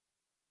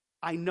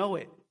 I know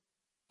it.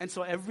 And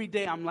so every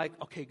day I'm like,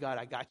 okay, God,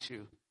 I got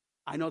you.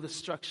 I know the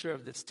structure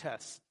of this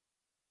test.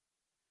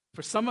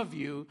 For some of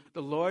you,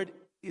 the Lord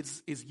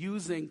is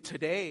using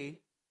today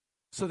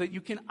so that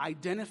you can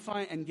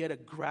identify and get a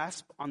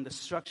grasp on the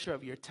structure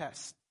of your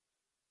test.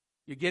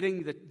 You're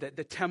getting the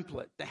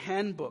template, the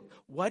handbook.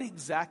 What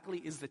exactly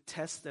is the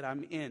test that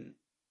I'm in?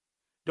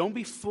 Don't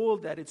be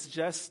fooled that it's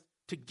just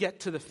to get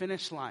to the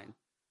finish line.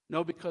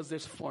 No, because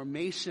there's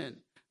formation.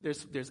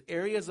 There's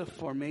areas of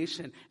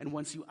formation. And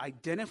once you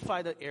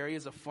identify the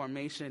areas of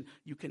formation,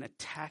 you can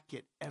attack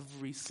it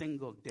every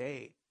single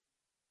day.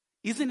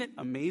 Isn't it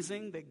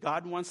amazing that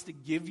God wants to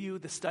give you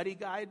the study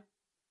guide?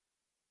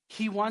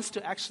 He wants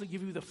to actually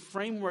give you the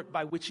framework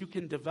by which you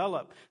can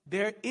develop.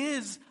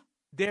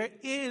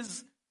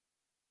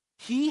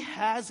 He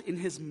has in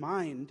his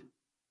mind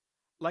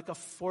like a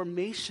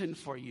formation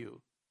for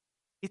you.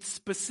 It's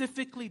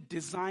specifically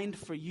designed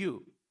for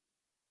you.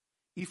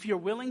 If you're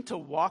willing to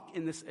walk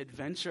in this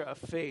adventure of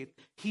faith,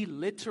 he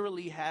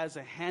literally has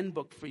a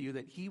handbook for you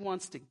that he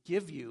wants to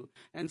give you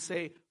and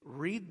say,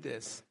 read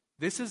this.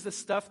 This is the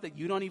stuff that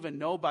you don't even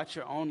know about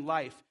your own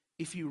life.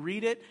 If you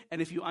read it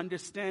and if you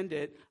understand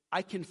it,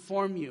 I can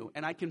form you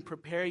and I can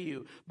prepare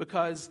you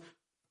because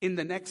in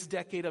the next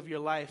decade of your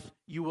life,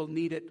 you will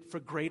need it for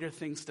greater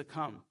things to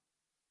come.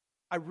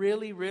 I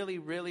really, really,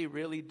 really,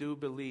 really do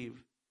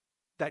believe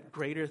that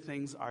greater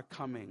things are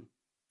coming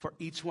for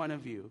each one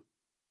of you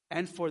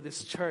and for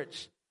this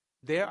church.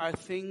 There are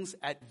things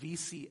at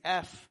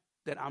VCF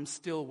that I'm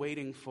still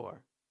waiting for.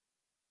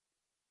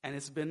 And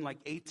it's been like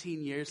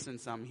 18 years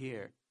since I'm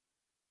here.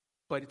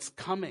 But it's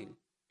coming.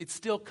 It's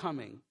still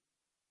coming.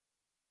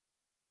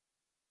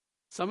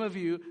 Some of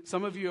you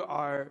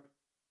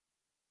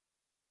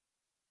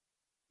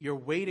you're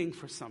waiting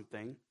for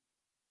something,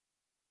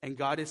 and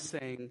God is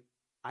saying,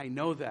 I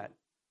know that,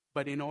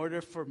 but in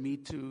order for me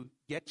to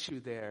get you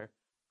there,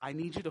 I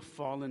need you to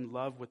fall in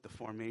love with the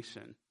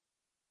formation.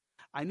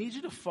 I need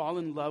you to fall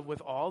in love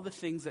with all the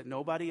things that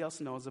nobody else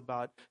knows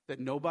about, that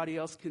nobody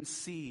else can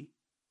see,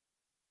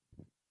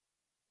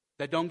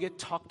 that don't get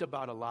talked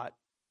about a lot,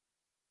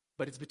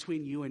 but it's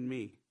between you and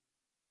me.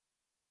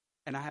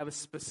 And I have a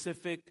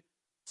specific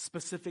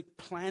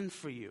plan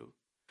for you.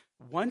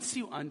 Once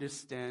you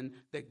understand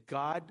that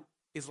God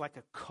is like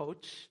a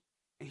coach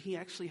and he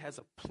actually has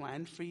a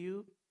plan for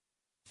you,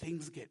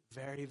 things get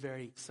very,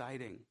 very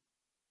exciting.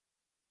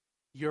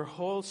 Your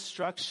whole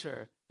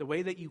structure, the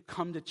way that you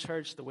come to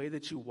church, the way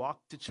that you walk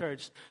to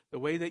church, the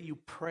way that you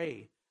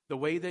pray, the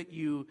way that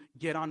you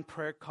get on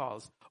prayer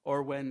calls,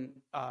 or when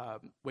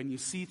you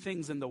see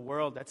things in the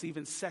world that's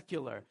even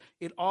secular,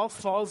 it all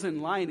falls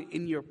in line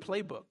in your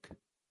playbook.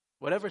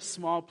 Whatever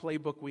small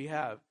playbook we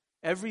have,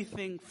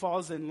 everything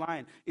falls in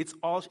line. It's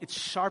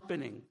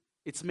sharpening.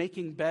 It's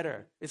making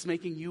better. It's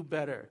making you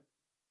better.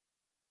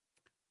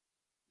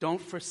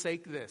 Don't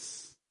forsake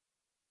this.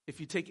 If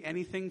you take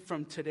anything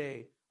from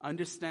today,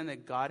 understand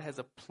that God has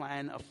a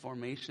plan of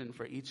formation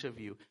for each of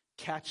you.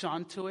 Catch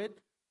on to it.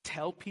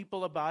 Tell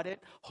people about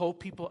it.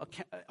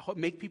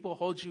 Make people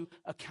hold you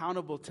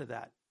accountable to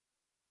that.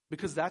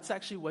 Because that's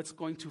actually what's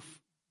going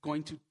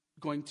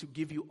to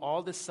give you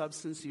all the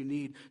substance you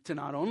need to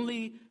not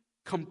only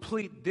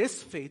complete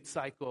this faith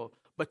cycle,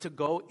 but to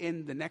go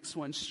in the next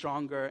one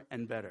stronger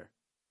and better.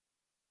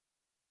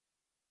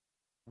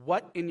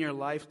 What in your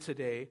life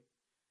today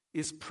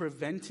is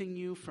preventing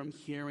you from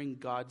hearing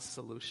God's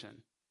solution?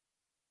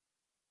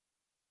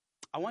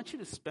 I want you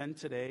to spend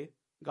today,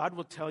 God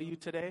will tell you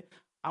today,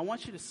 I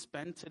want you to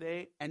spend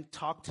today and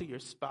talk to your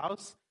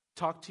spouse,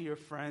 talk to your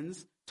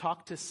friends,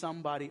 talk to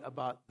somebody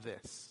about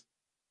this.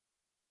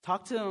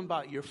 Talk to them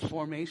about your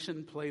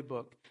formation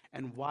playbook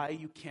and why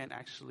you can't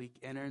actually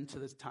enter into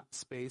this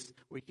space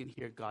where you can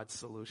hear God's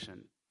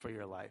solution for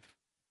your life.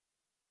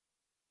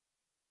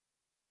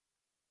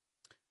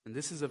 And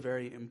this is a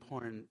very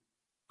important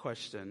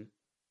question.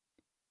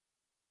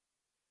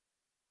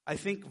 I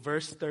think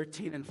verse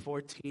 13 and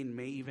 14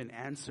 may even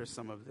answer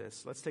some of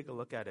this. Let's take a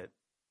look at it.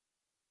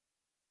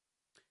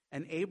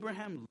 And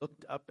Abraham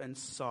looked up and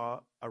saw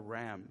a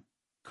ram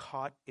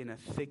caught in a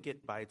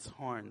thicket by its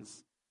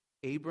horns.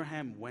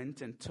 Abraham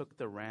went and took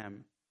the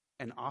ram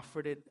and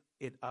offered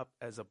it up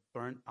as a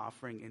burnt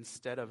offering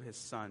instead of his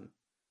son.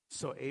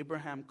 So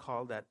Abraham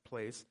called that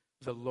place,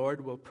 "The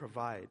Lord will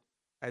provide."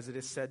 as it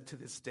is said to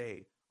this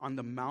day, on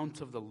the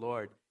mount of the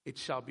Lord it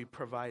shall be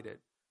provided.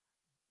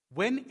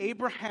 When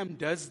Abraham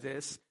does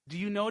this, do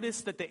you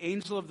notice that the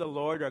angel of the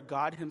Lord, or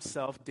God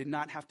himself, did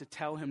not have to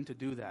tell him to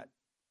do that?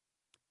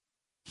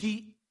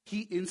 He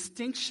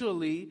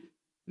instinctually,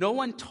 no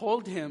one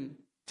told him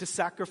to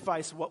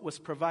sacrifice what was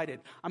provided.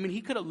 I mean,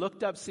 he could have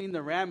looked up, seen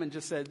the ram, and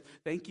just said,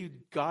 "Thank you,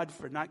 God,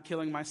 for not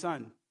killing my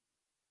son."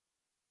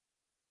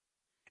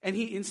 And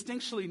he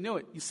instinctually knew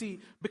it. You see,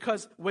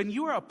 because when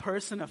you are a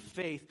person of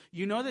faith,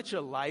 you know that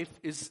your life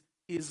is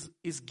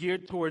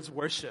geared towards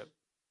worship.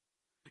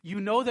 You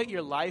know that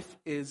your life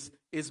is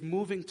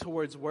moving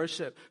towards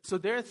worship. So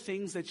there are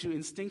things that you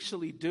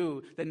instinctually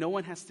do that no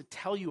one has to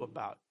tell you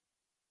about.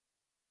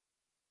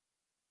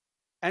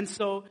 And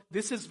so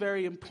this is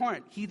very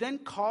important. He then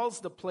calls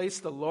the place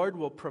the Lord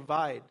will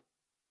provide.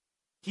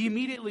 He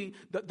immediately,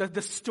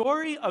 the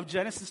story of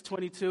Genesis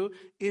 22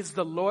 is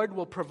the Lord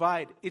will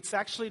provide. It's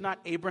actually not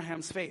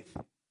Abraham's faith.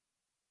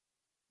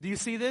 Do you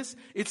see this?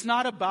 It's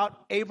not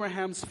about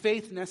Abraham's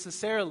faith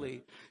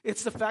necessarily.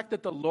 It's the fact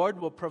that the Lord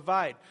will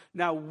provide.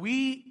 Now,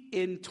 we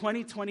in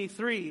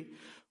 2023,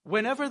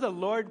 whenever the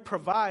Lord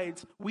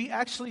provides, we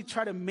actually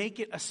try to make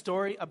it a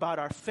story about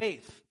our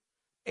faith.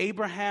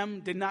 Abraham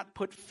did not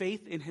put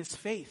faith in his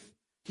faith.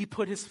 He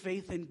put his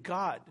faith in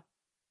God.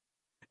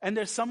 And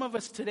there's some of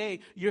us today,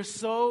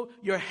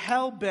 you're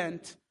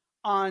hell-bent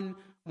on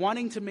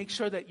wanting to make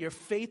sure that your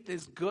faith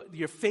is good,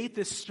 your faith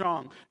is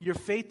strong, your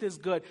faith is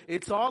good.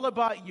 It's all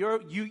about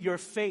your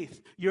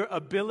faith, your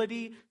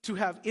ability to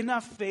have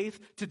enough faith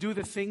to do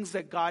the things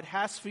that God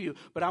has for you.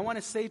 But I want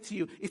to say to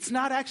you, it's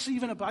not actually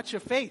even about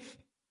your faith.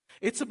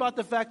 It's about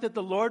the fact that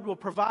the Lord will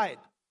provide.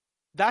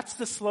 That's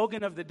the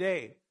slogan of the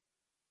day.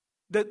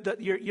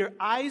 Your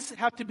eyes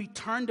have to be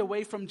turned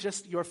away from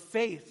just your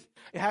faith.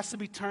 It has to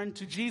be turned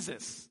to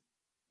Jesus.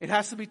 It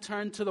has to be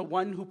turned to the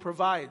one who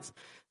provides.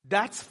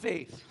 That's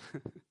faith.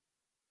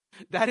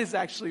 That is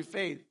actually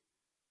faith.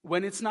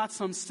 When it's not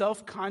some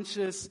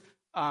self-conscious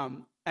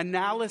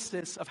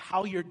analysis of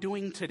how you're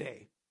doing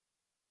today.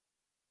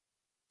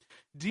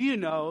 Do you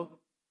know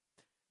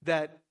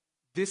that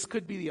this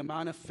could be the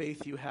amount of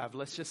faith you have?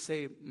 Let's just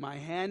say my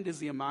hand is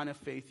the amount of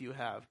faith you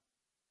have.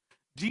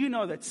 Do you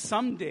know that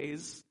some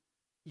days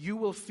you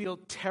will feel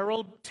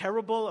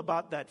terrible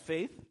about that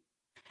faith,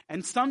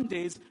 and some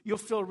days you'll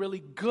feel really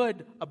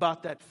good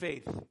about that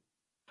faith?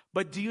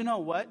 But do you know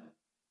what?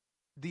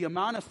 The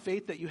amount of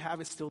faith that you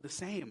have is still the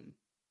same.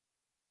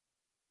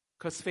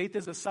 Because faith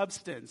is a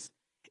substance.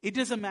 It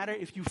doesn't matter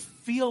if you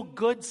feel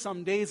good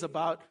some days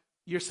about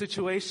your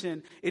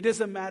situation. It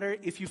doesn't matter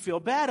if you feel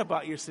bad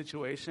about your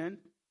situation.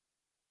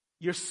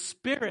 Your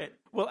spirit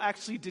will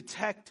actually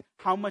detect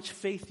how much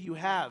faith you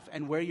have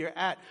and where you're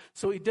at.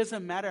 So it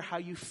doesn't matter how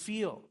you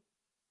feel.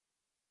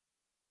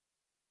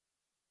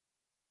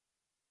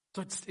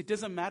 So it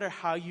doesn't matter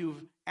how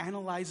you've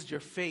analyzed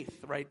your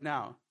faith right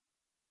now.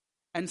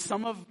 And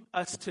some of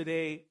us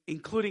today,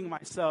 including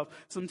myself,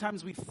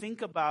 sometimes we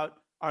think about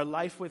our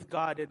life with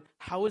God and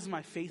how is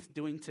my faith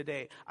doing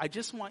today? I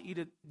just want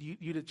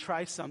you to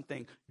try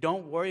something.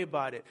 Don't worry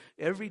about it.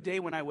 Every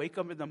day when I wake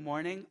up in the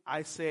morning,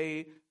 I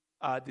say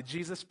the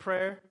Jesus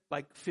prayer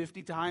like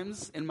 50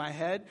 times in my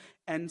head.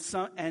 And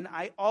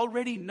I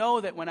already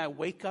know that when I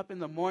wake up in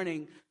the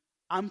morning,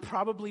 I'm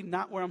probably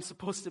not where I'm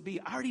supposed to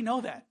be. I already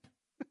know that.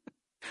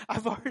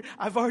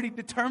 I've already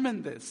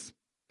determined this.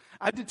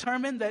 I've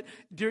determined that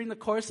during the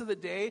course of the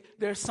day,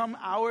 there's some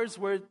hours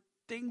where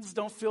things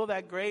don't feel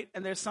that great,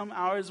 and there's some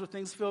hours where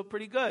things feel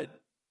pretty good.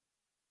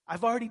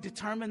 I've already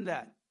determined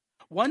that.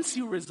 Once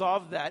you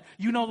resolve that,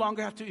 you no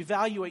longer have to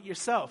evaluate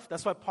yourself.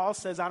 That's why Paul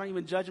says, I don't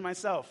even judge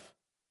myself.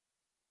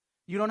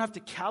 You don't have to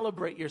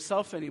calibrate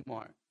yourself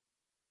anymore.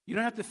 You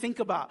don't have to think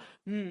about,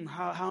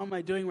 how am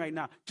I doing right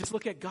now? Just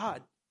look at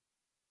God.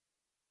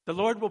 The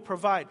Lord will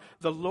provide.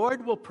 The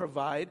Lord will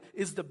provide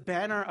is the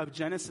banner of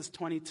Genesis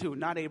 22,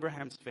 not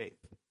Abraham's faith.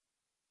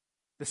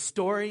 The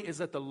story is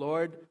that the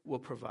Lord will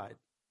provide.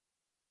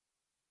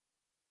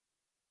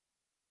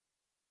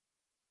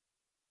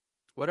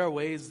 What are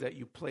ways that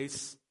you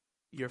place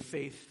your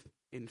faith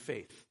in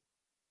faith?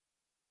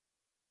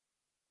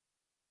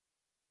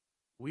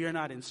 We are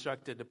not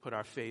instructed to put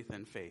our faith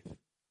in faith.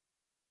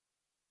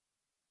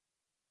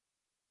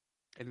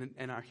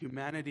 And our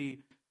humanity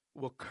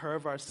will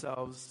curve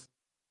ourselves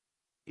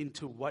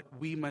into what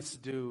we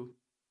must do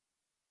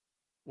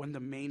when the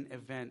main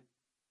event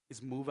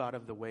is move out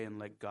of the way and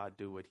let God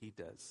do what he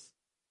does.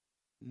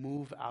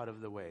 Move out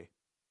of the way.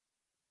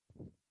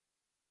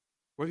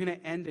 We're going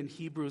to end in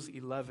Hebrews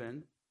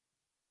 11.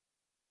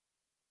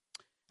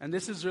 And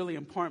this is really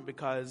important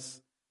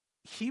because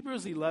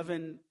Hebrews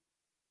 11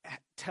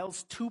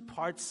 tells two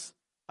parts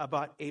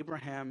about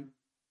Abraham.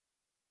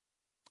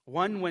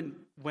 One,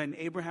 when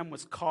Abraham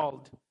was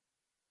called,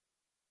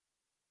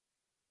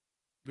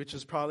 which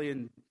is probably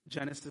in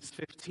Genesis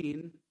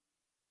 15.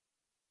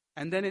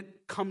 And then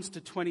it comes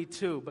to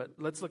 22, but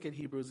let's look at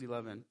Hebrews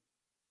 11.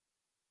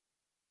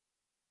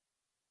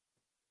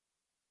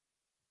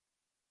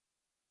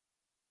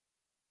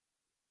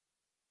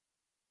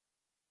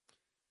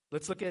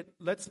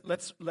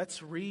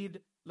 Let's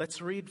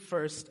read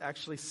first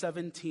actually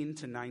 17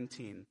 to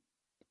 19.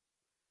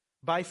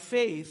 By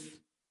faith,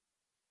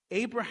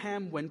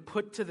 Abraham, when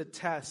put to the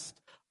test,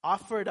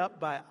 offered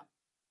up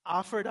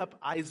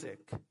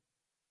Isaac.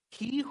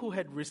 He who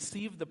had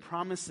received the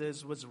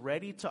promises was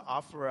ready to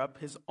offer up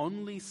his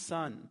only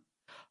son,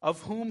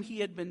 of whom he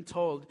had been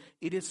told,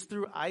 "It is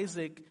through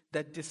Isaac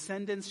that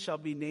descendants shall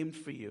be named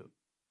for you."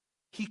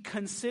 He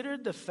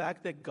considered the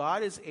fact that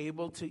God is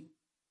able to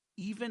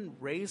even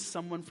raise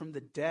someone from the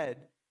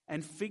dead,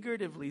 and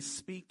figuratively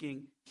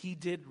speaking, he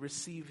did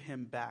receive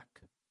him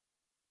back.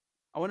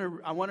 I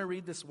want to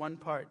read this one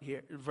part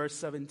here, verse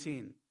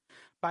 17.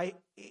 By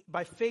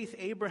faith,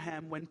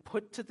 Abraham, when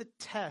put to the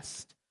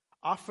test,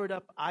 offered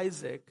up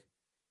Isaac.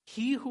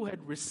 He who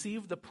had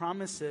received the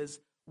promises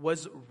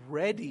was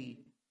ready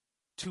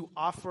to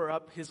offer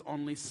up his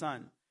only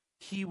son.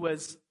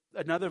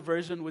 Another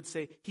version would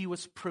say, he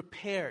was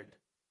prepared.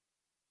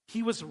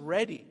 He was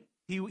ready.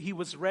 He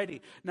was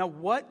ready. Now,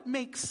 what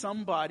makes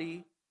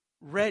somebody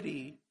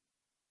ready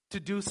to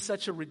do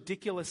such a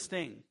ridiculous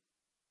thing?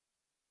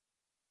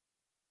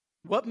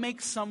 What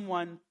makes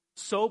someone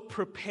so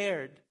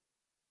prepared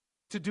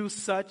to do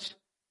such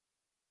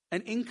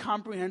an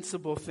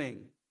incomprehensible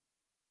thing?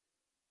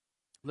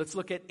 Let's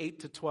look at 8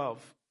 to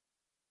 12.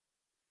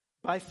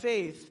 By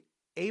faith,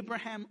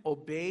 Abraham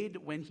obeyed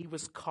when he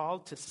was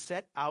called to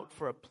set out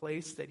for a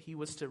place that he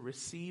was to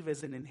receive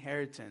as an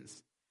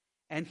inheritance.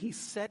 And he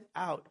set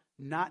out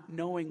not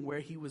knowing where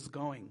he was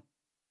going.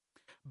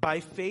 By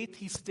faith,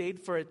 he stayed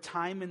for a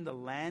time in the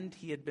land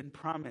he had been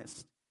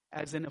promised,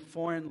 as in a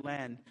foreign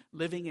land,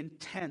 living in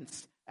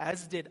tents,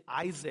 as did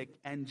Isaac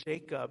and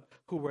Jacob,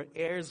 who were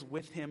heirs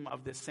with him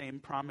of the same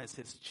promise.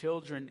 His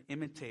children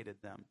imitated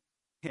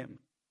him.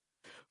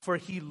 For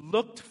he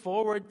looked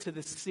forward to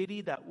the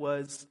city that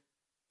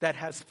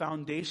has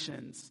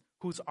foundations,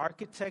 whose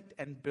architect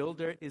and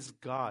builder is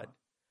God.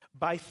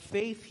 By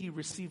faith he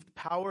received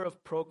power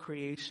of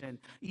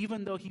procreation,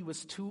 even though he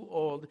was too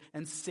old,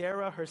 and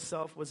Sarah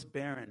herself was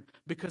barren,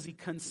 because he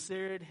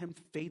considered him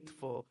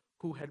faithful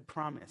who had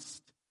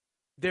promised.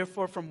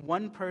 Therefore, from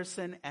one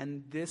person,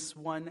 and this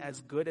one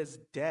as good as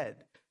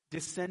dead,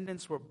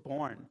 descendants were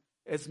born,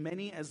 as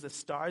many as the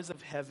stars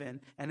of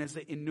heaven and as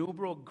the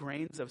innumerable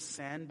grains of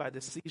sand by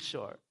the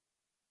seashore.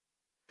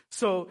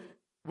 So,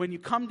 when you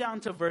come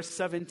down to verse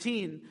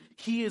 17,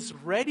 he is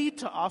ready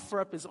to offer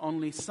up his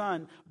only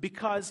son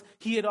because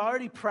he had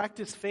already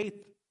practiced faith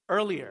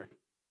earlier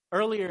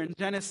in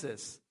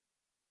Genesis.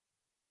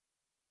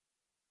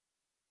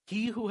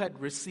 He who had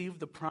received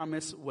the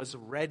promise was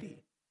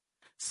ready.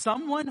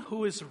 Someone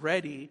who is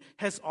ready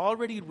has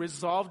already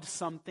resolved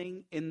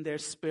something in their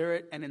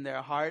spirit and in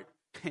their heart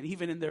and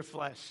even in their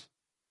flesh.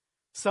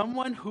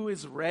 Someone who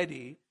is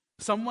ready,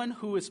 someone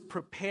who is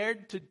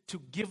prepared to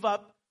give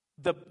up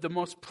the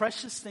most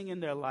precious thing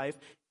in their life,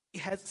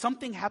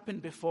 something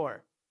happened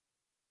before,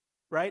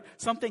 right?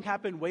 Something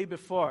happened way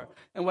before.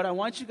 And what I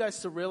want you guys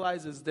to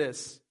realize is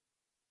this.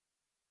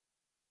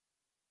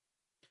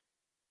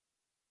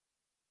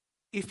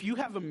 If you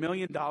have $1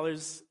 million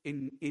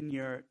in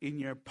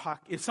your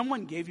pocket, if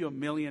someone gave you $1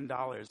 million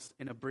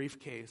in a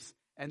briefcase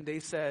and they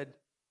said,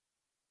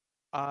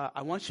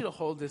 I want you to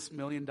hold this $1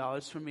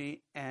 million for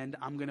me and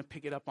I'm going to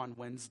pick it up on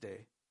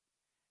Wednesday.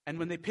 And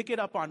when they pick it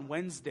up on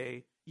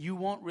Wednesday, you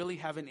won't really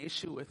have an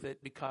issue with it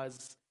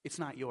because it's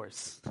not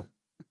yours.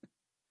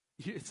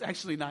 It's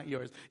actually not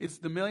yours. It's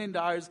the $1 million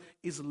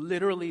is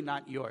literally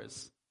not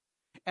yours.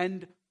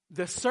 And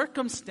the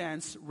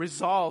circumstance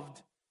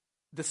resolved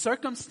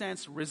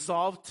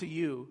to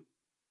you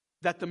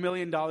that the $1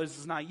 million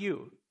is not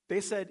you. They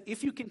said,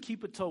 if you can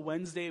keep it till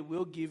Wednesday,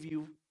 we'll give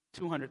you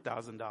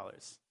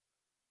 $200,000.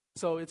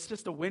 So it's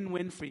just a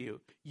win-win for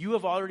you. You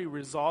have already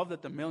resolved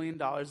that the $1 million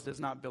does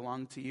not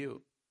belong to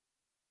you.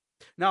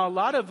 Now, a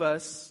lot of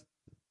us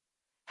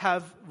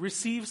have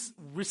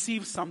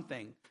received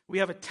something. We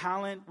have a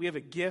talent, we have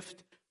a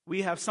gift,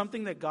 we have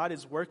something that God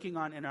is working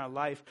on in our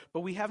life,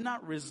 but we have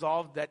not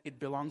resolved that it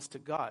belongs to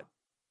God.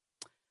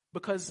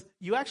 Because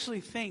you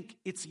actually think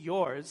it's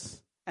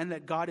yours and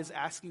that God is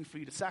asking for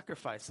you to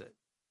sacrifice it.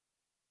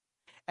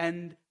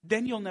 And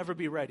then you'll never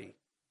be ready.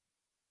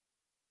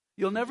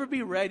 You'll never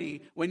be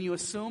ready when you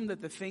assume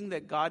that the thing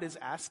that God is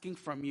asking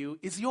from you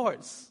is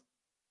yours.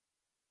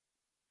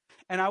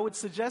 And I would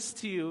suggest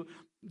to you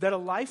that a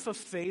life of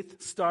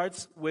faith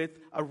starts with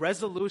a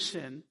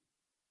resolution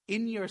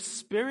in your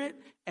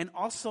spirit and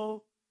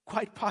also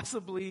quite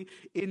possibly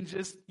in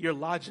just your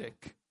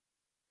logic.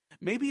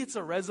 Maybe it's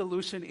a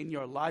resolution in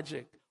your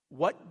logic.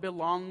 What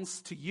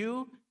belongs to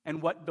you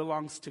and what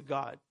belongs to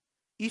God?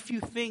 If you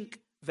think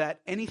that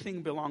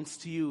anything belongs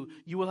to you,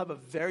 you will have a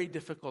very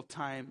difficult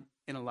time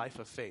in a life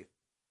of faith.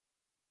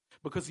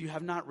 Because you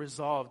have not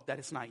resolved that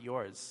it's not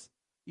yours.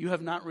 You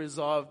have not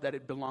resolved that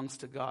it belongs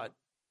to God.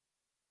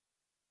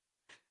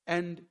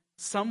 And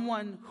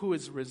someone who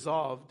is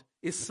resolved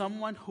is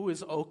someone who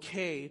is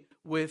okay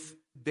with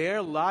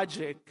their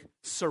logic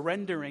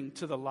surrendering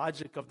to the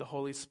logic of the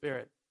Holy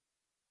Spirit.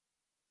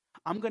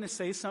 I'm going to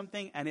say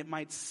something and it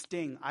might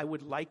sting. I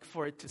would like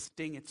for it to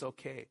sting. It's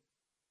okay.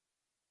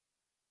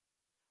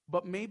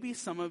 But maybe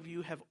some of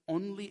you have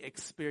only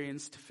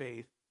experienced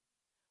faith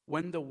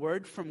when the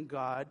word from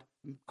God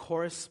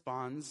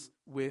corresponds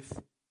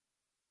with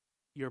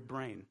your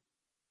brain.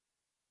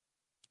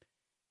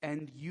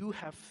 And you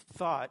have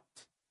thought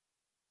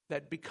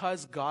that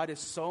because God is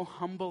so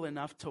humble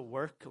enough to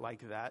work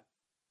like that,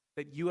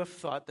 that you have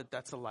thought that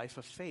that's a life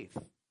of faith.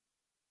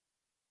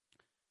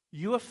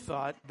 You have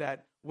thought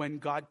that when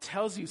God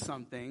tells you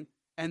something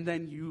and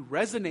then you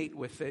resonate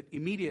with it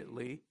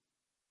immediately,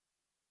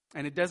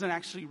 and it doesn't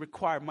actually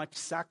require much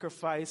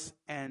sacrifice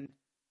and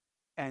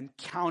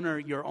counter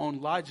your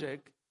own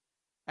logic,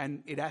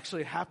 and it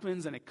actually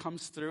happens and it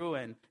comes through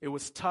and it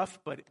was tough,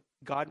 but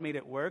God made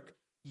it work,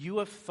 you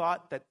have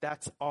thought that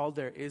that's all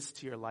there is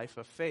to your life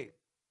of faith.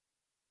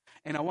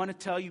 And I want to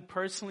tell you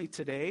personally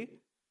today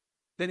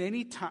that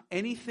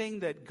anything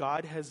that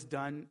God has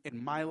done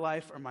in my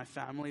life or my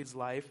family's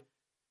life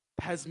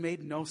has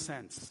made no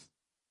sense.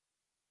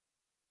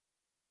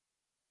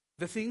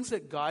 The things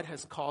that God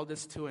has called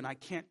us to, and I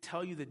can't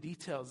tell you the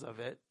details of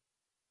it,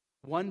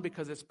 one,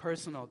 because it's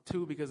personal,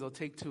 two, because it'll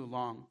take too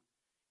long.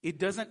 It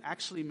doesn't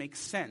actually make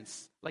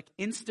sense. Like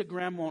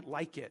Instagram won't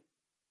like it.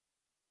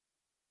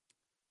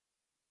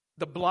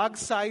 The blog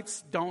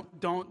sites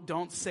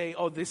don't say,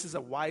 oh, this is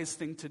a wise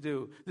thing to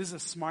do. This is a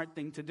smart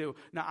thing to do.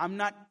 Now, I'm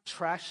not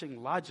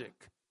trashing logic.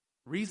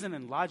 Reason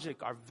and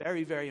logic are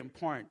very, very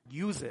important.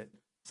 Use it.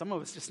 Some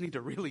of us just need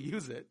to really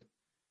use it.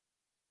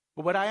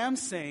 But what I am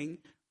saying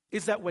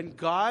is that when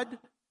God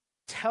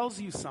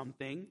tells you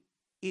something,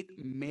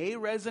 it may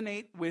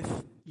resonate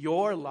with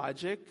your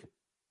logic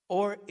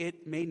or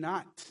it may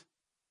not.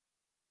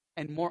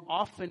 And more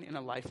often in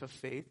a life of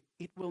faith,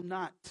 it will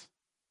not.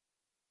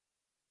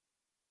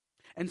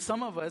 And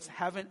some of us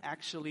haven't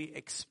actually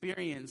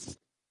experienced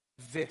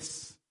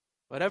this,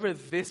 whatever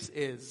this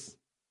is.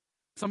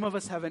 Some of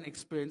us haven't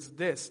experienced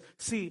this.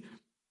 See,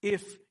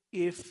 if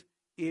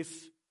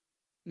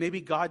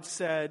maybe God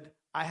said,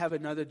 I have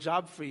another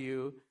job for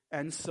you,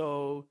 and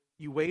so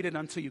you waited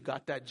until you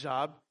got that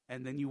job,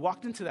 and then you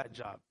walked into that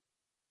job.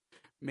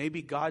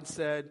 Maybe God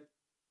said,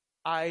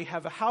 I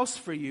have a house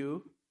for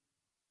you,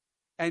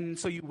 and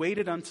so you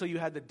waited until you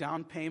had the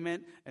down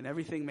payment and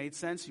everything made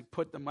sense. You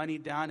put the money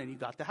down and you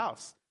got the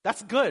house.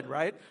 That's good,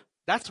 right?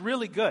 That's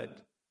really good.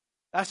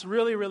 That's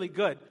really, really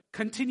good.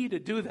 Continue to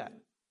do that.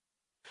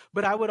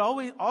 But I would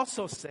always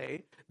also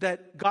say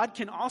that God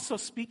can also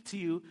speak to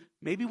you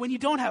maybe when you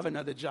don't have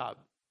another job.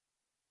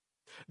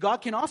 God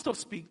can also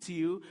speak to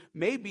you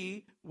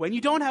maybe when you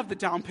don't have the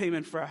down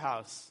payment for a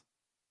house.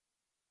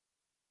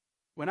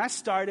 When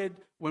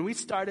we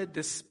started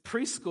this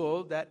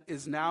preschool that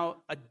is now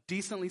a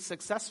decently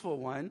successful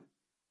one,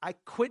 I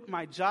quit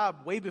my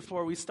job way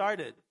before we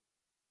started.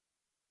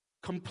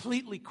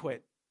 Completely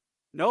quit.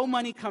 No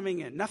money coming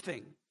in,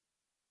 nothing.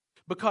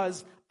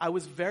 Because I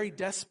was very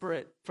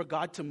desperate for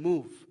God to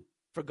move,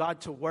 for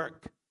God to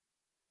work.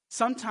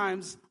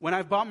 Sometimes when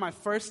I bought my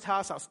first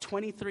house, I was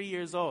 23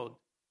 years old.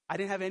 I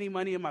didn't have any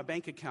money in my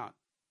bank account.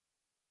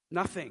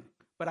 Nothing.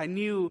 But I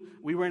knew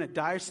we were in a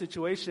dire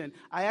situation.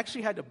 I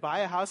actually had to buy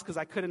a house because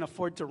I couldn't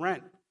afford to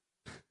rent.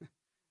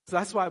 So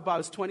that's why I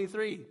was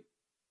 23.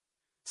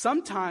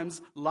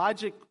 Sometimes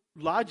logic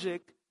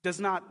does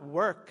not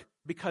work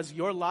because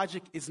your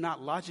logic is not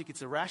logic,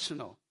 it's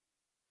irrational.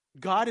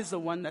 God is the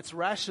one that's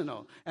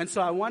rational. And so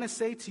I want to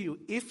say to you,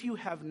 if you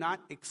have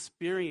not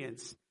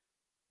experienced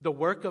the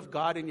work of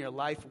God in your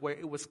life where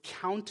it was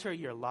counter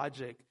your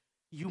logic,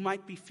 you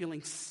might be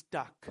feeling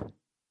stuck.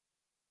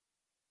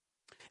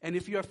 And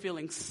if you're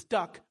feeling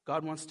stuck,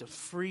 God wants to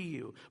free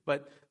you.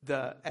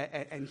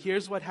 And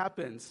here's what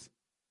happens.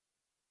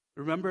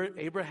 Remember,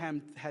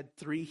 Abraham had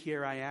 3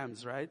 here I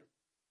ams, right?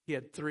 He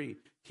had 3.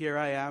 Here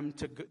I am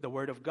to the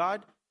word of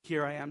God.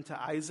 Here I am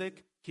to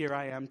Isaac. Here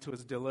I am to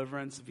his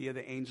deliverance via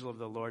the angel of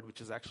the Lord,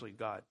 which is actually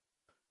God.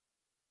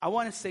 I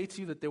want to say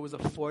to you that there was a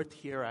 4th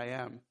here I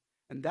am.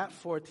 And that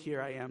 4th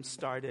here I am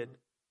started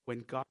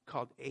when God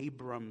called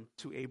Abram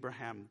to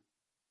Abraham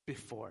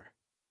before.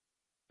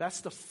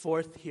 That's the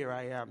 4th here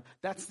I am.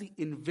 That's the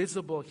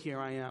invisible here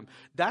I am.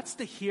 That's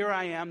the here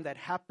I am that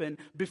happened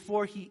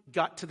before he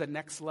got to the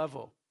next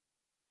level.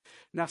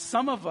 Now,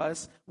 some of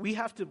us, we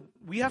have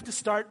to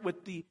start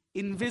with the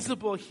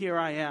invisible here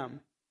I am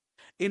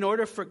in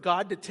order for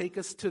God to take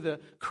us to the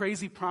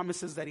crazy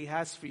promises that he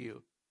has for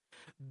you.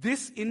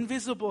 This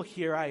invisible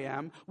here I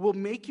am will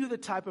make you the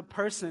type of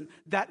person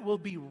that will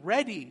be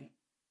ready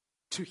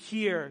to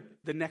hear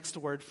the next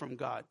word from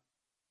God.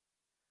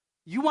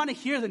 You want to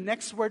hear the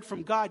next word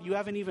from God, you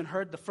haven't even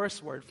heard the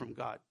first word from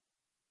God.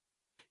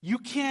 You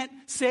can't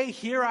say,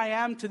 here I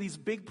am to these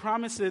big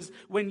promises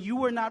when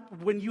you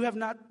have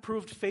not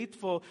proved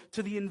faithful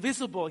to the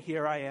invisible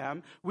here I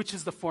am, which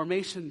is the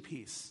formation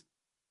piece.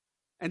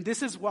 And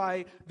this is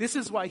why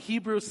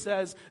Hebrews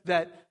says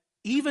that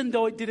even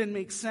though it didn't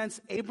make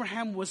sense,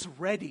 Abraham was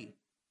ready.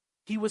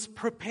 He was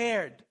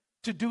prepared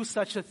to do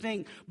such a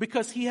thing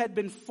because he had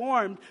been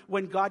formed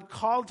when God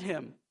called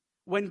him.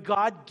 when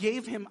God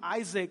gave him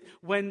Isaac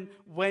when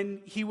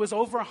he was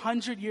over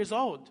 100 years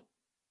old.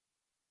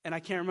 And I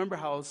can't remember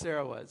how old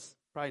Sarah was,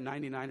 probably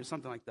 99 or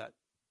something like that.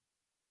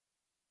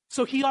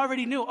 So he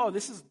already knew,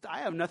 I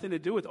have nothing to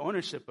do with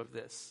ownership of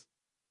this.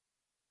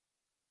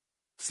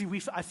 See,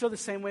 I feel the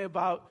same way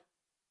about,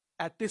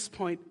 at this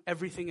point,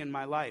 everything in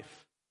my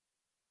life.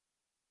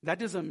 That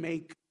doesn't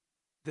make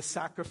the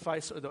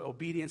sacrifice or the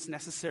obedience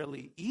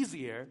necessarily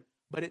easier,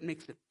 but it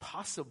makes it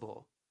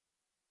possible.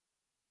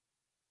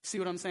 See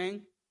what I'm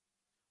saying?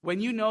 When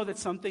you know that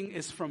something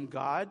is from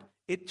God,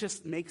 it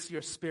just makes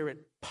your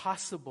spirit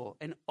possible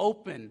and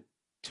open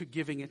to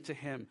giving it to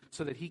him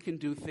so that he can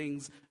do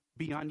things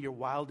beyond your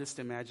wildest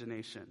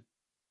imagination.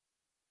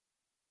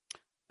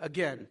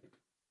 Again,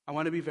 I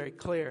want to be very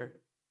clear.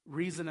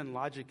 Reason and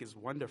logic is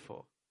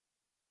wonderful.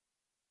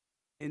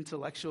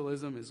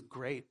 Intellectualism is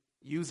great.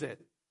 Use it.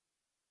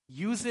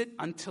 Use it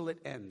until it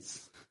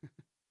ends.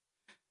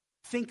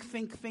 Think.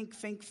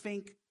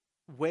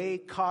 Weigh,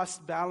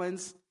 cost,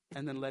 balance,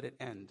 and then let it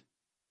end.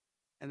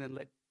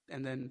 And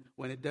then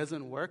when it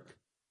doesn't work,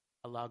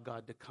 allow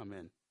God to come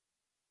in.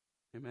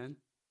 Amen?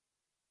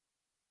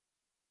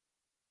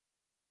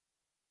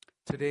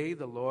 Today,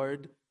 the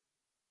Lord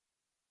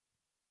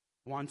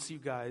wants you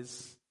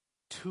guys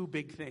two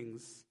big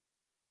things.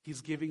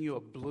 He's giving you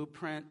a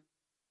blueprint,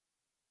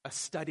 a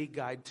study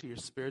guide to your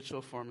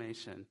spiritual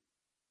formation.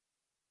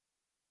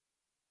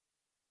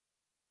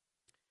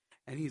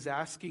 And he's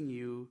asking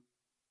you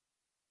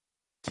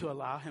to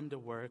allow him to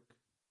work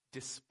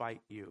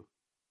despite you.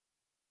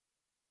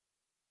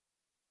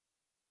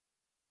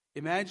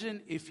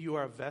 Imagine if you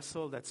are a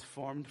vessel that's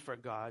formed for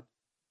God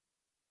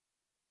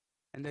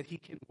and that he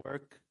can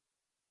work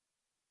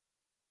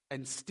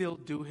and still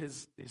do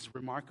his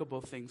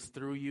remarkable things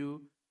through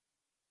you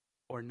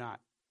or not.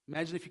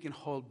 Imagine if you can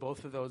hold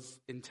both of those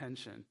in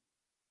tension,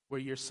 where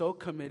you're so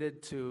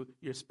committed to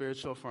your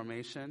spiritual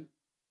formation,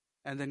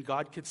 and then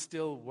God could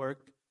still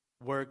work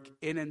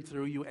in and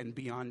through you and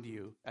beyond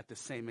you at the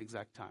same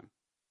exact time.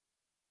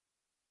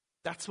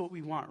 That's what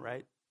we want,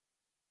 right?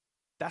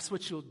 That's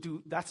what you'll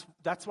do.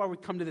 That's why we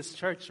come to this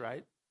church,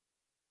 right?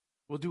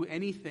 We'll do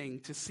anything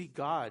to see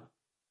God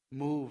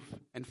move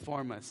and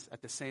form us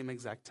at the same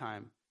exact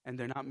time. And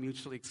they're not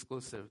mutually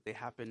exclusive. They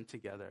happen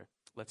together.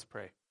 Let's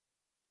pray.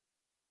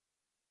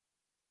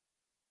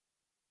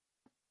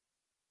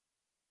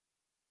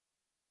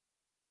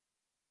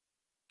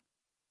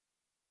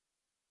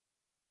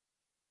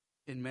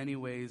 In many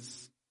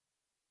ways,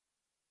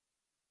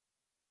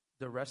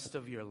 the rest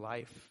of your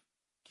life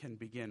can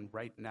begin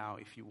right now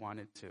if you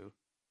wanted to.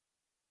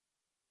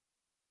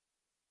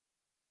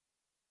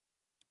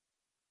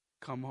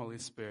 Come, Holy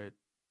Spirit,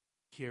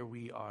 here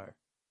we are.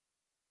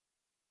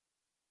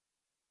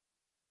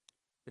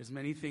 There's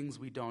many things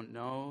we don't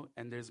know,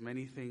 and there's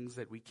many things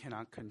that we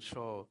cannot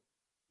control.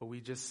 But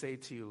we just say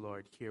to you,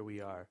 Lord, here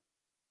we are.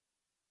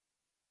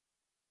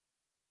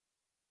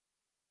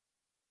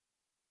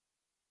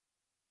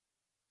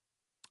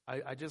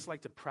 I just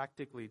like to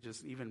practically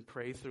just even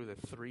pray through the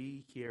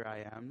 3 here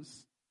I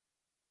ams.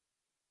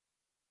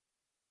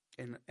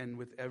 And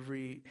with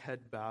every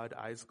head bowed,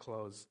 eyes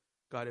closed.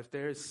 God, if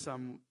there is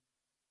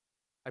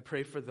I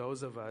pray for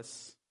those of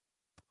us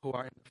who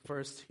are in the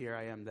first here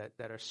I am,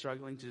 that are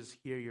struggling to just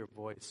hear your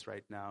voice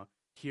right now,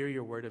 hear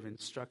your word of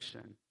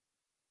instruction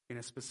in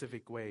a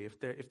specific way.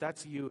 If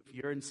that's you, if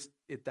you're in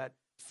that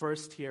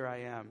first here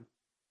I am,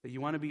 that you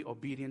want to be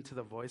obedient to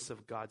the voice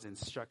of God's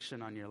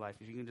instruction on your life,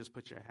 if you can just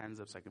put your hands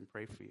up so I can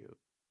pray for you.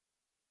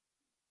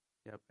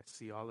 Yep, I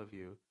see all of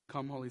you.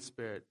 Come, Holy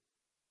Spirit.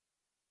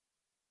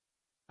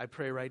 I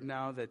pray right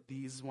now that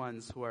these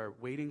ones who are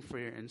waiting for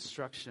your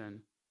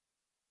instruction,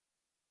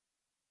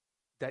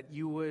 that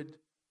you would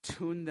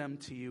tune them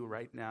to you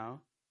right now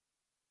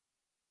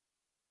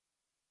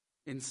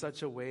in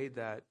such a way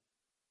that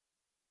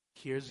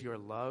hears your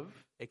love,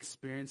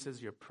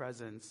 experiences your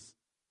presence,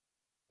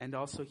 and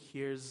also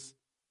hears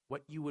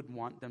what you would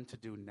want them to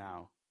do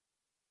now.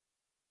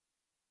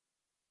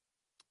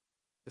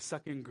 The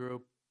second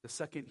group, the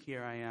second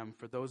here I am,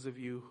 for those of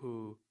you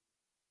who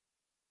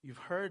you've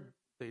heard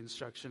the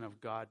instruction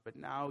of God, but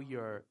now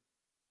you're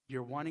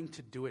wanting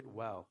to do it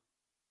well.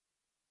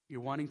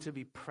 You're wanting to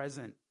be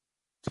present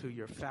to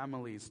your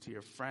families, to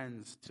your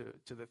friends,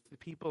 to the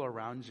people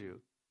around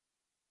you.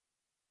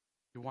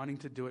 You're wanting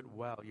to do it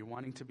well. You're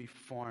wanting to be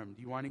formed.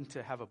 You're wanting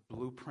to have a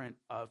blueprint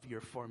of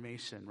your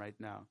formation right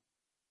now.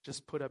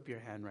 Just put up your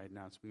hand right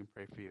now so we can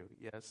pray for you.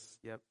 Yes,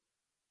 yep.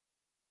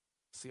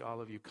 See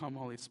all of you. Come,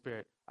 Holy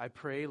Spirit. I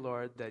pray,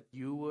 Lord, that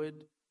you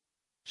would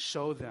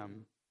show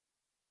them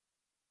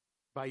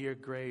by your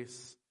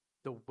grace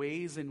the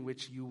ways in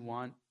which you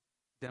want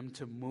them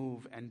to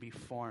move and be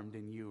formed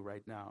in you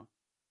right now.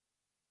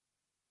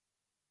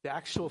 The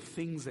actual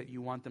things that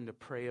you want them to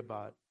pray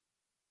about,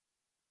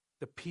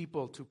 the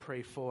people to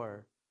pray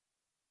for,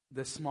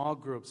 the small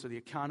groups or the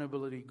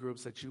accountability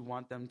groups that you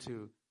want them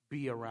to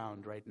be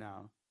around right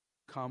now.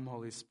 Come,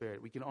 Holy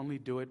Spirit. We can only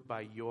do it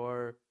by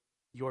your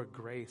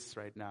grace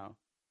right now.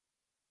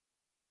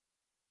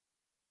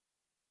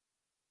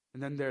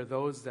 And then there are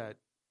those that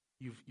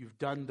You've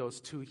done those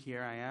two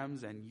here I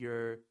ams, and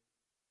you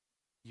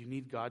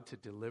need God to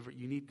deliver.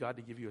 You need God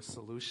to give you a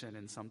solution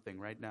in something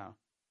right now.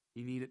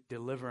 You need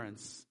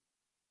deliverance.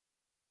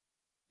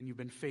 And you've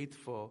been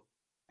faithful,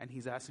 and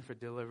He's asking for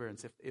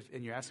deliverance.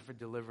 And you're asking for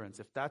deliverance.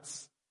 If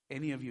that's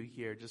any of you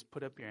here, just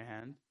put up your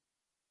hand.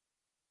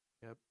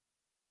 Yep.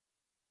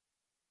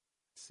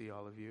 See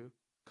all of you.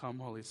 Come,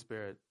 Holy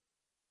Spirit.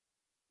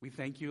 We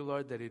thank you,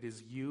 Lord, that it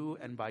is you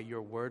and by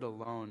your word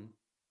alone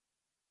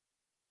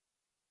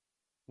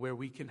where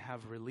we can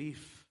have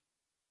relief,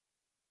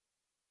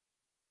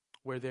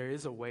 where there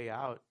is a way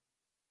out.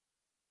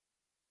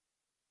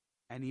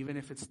 And even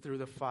if it's through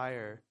the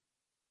fire,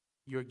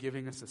 you're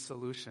giving us a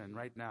solution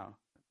right now.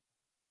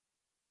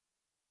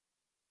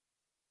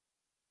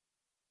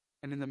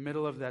 And in the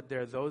middle of that,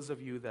 there are those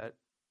of you that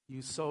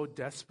you so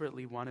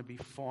desperately want to be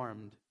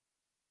formed.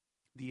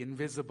 The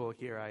invisible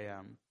here I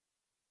am.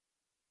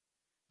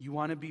 You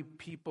want to be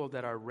people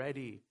that are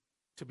ready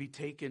to be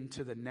taken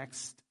to the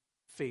next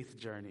faith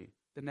journey,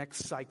 the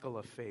next cycle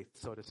of faith,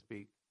 so to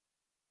speak.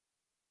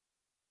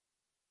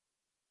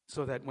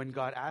 So that when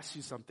God asks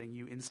you something,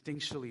 you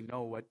instinctually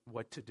know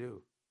what to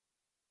do.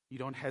 You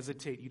don't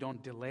hesitate, you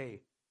don't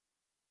delay.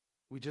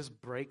 We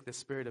just break the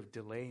spirit of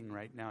delaying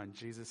right now in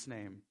Jesus'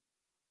 name.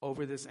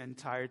 Over this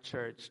entire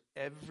church,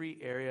 every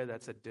area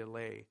that's a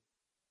delay,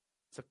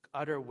 it's an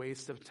utter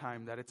waste of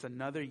time, that it's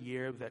another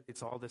year that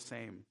it's all the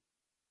same.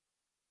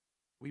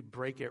 We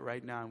break it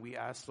right now, and we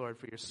ask, Lord,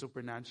 for your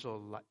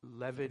supernatural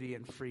levity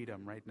and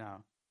freedom right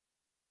now.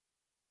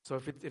 So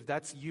if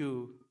that's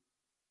you,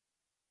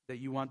 that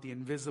you want the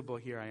invisible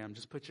here I am,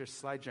 just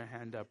slide your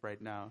hand up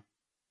right now.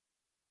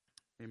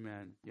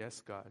 Amen.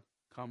 Yes, God.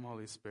 Come,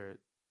 Holy Spirit.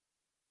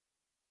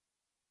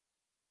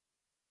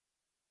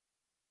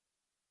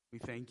 We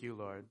thank you,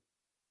 Lord.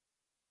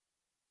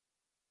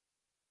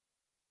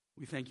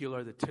 We thank you,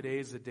 Lord, that today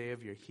is the day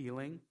of your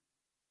healing,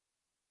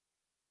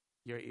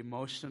 your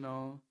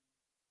emotional,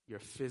 your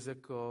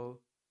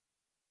physical,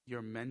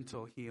 your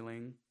mental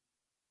healing,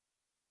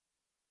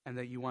 and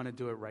that you want to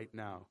do it right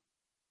now.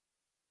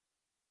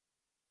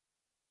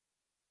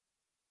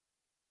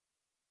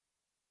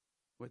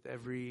 With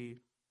every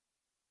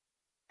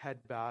head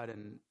bowed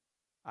and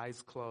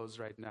eyes closed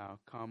right now,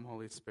 come,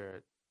 Holy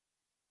Spirit.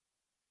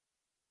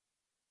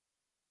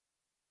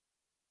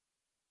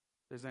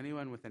 If there's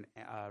anyone with an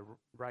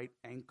right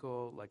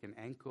ankle, like an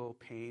ankle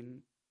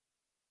pain,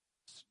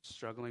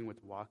 struggling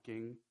with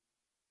walking,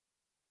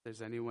 if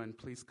there's anyone,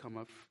 please come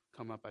up.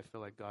 I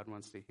feel like God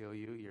wants to heal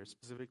you.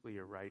 Specifically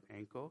your right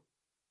ankle.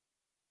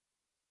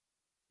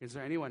 Is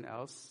there anyone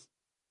else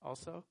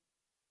also?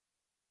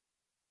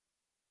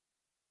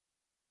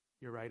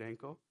 Your right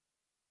ankle?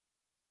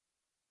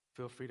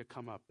 Feel free to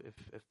come up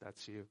if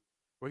that's you.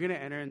 We're going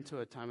to enter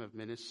into a time of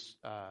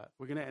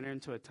we're going to enter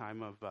into a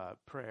time of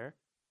prayer.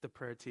 The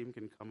prayer team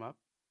can come up,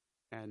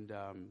 and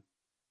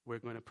we're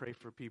going to pray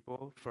for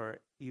people for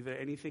either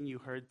anything you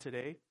heard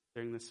today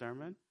during the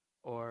sermon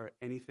or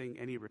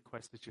any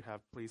request that you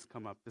have. Please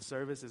come up. The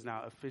service is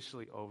now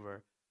officially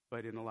over,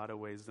 but in a lot of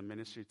ways, the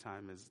ministry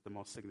time is the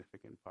most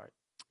significant part.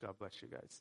 God bless you guys.